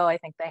Mexico, I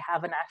think they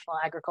have a national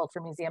agriculture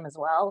museum as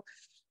well.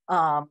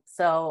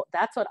 So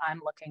that's what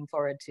I'm looking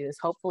forward to, is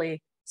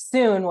hopefully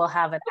soon we'll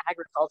have an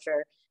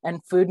agriculture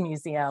and food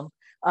museum,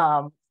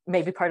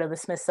 maybe part of the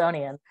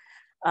Smithsonian.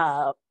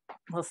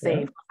 We'll see. Yeah.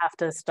 We'll have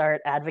to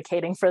start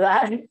advocating for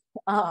that.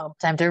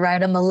 Time to write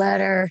them a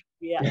letter.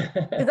 Yeah,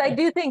 because I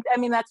do think, I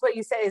mean, that's what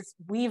you say is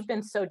we've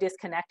been so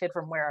disconnected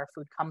from where our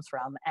food comes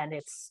from, and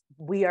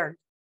we are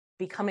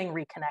becoming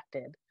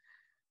reconnected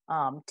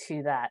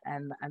to that,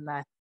 and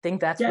I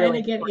think that's Yeah, and really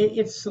again,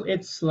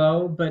 it's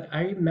slow, but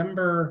I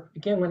remember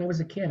again when I was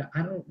a kid,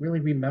 I don't really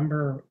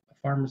remember a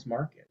farmer's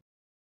market.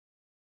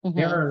 There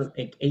Mm-hmm. are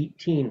like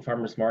 18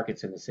 farmers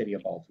markets in the city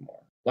of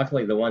Baltimore.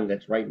 Luckily, the one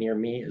that's right near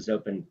me is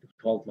open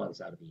 12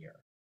 months out of the year.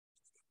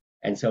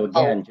 And so Oh,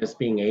 again, just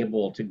being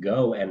able to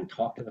go and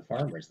talk to the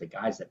farmers, the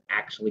guys that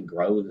actually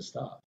grow the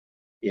stuff,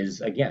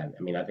 is again,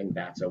 I mean, I think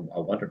that's a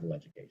wonderful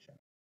education.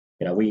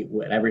 You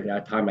know, every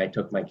time I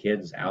took my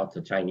kids out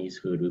to Chinese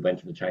food, we went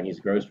to the Chinese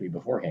grocery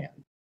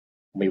beforehand.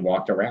 We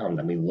walked around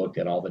and we looked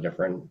at all the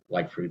different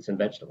like fruits and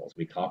vegetables.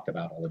 We talked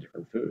about all the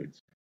different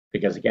foods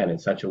because again,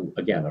 it's such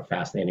a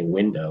fascinating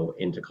window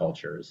into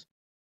cultures.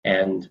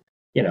 And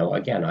you know,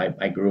 again,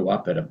 I grew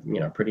up at a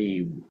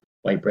pretty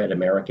white bread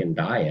American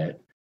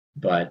diet,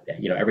 but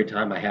you know, every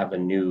time I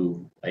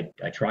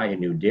try a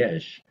new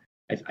dish,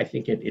 I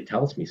think it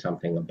tells me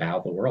something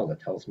about the world. It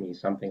tells me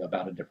something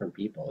about a different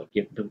people. It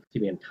gets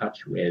me in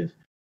touch with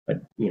a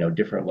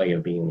different way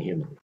of being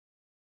human.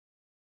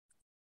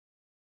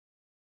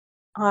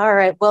 All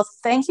right. Well,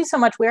 thank you so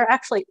much. We're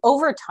actually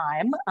over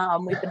time.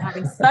 We've been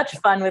having such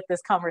fun with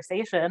this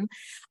conversation.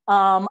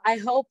 I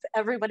hope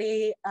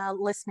everybody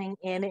listening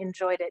in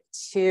enjoyed it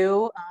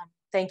too.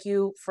 Thank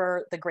you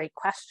for the great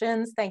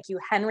questions. Thank you,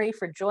 Henry,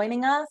 for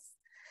joining us.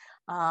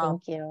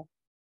 thank you.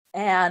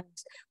 And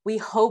we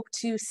hope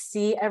to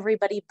see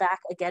everybody back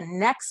again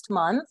next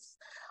month.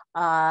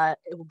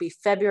 It will be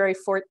February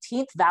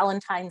 14th,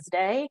 Valentine's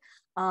Day.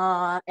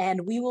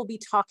 And we will be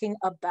talking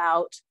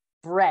about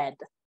bread.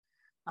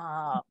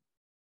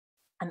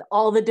 And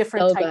all the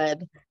different So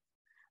types.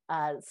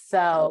 good.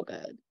 So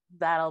good.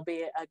 That'll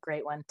be a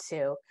great one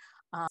too.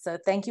 So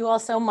thank you all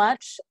so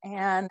much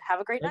and have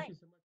a great night. Thank you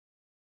so much.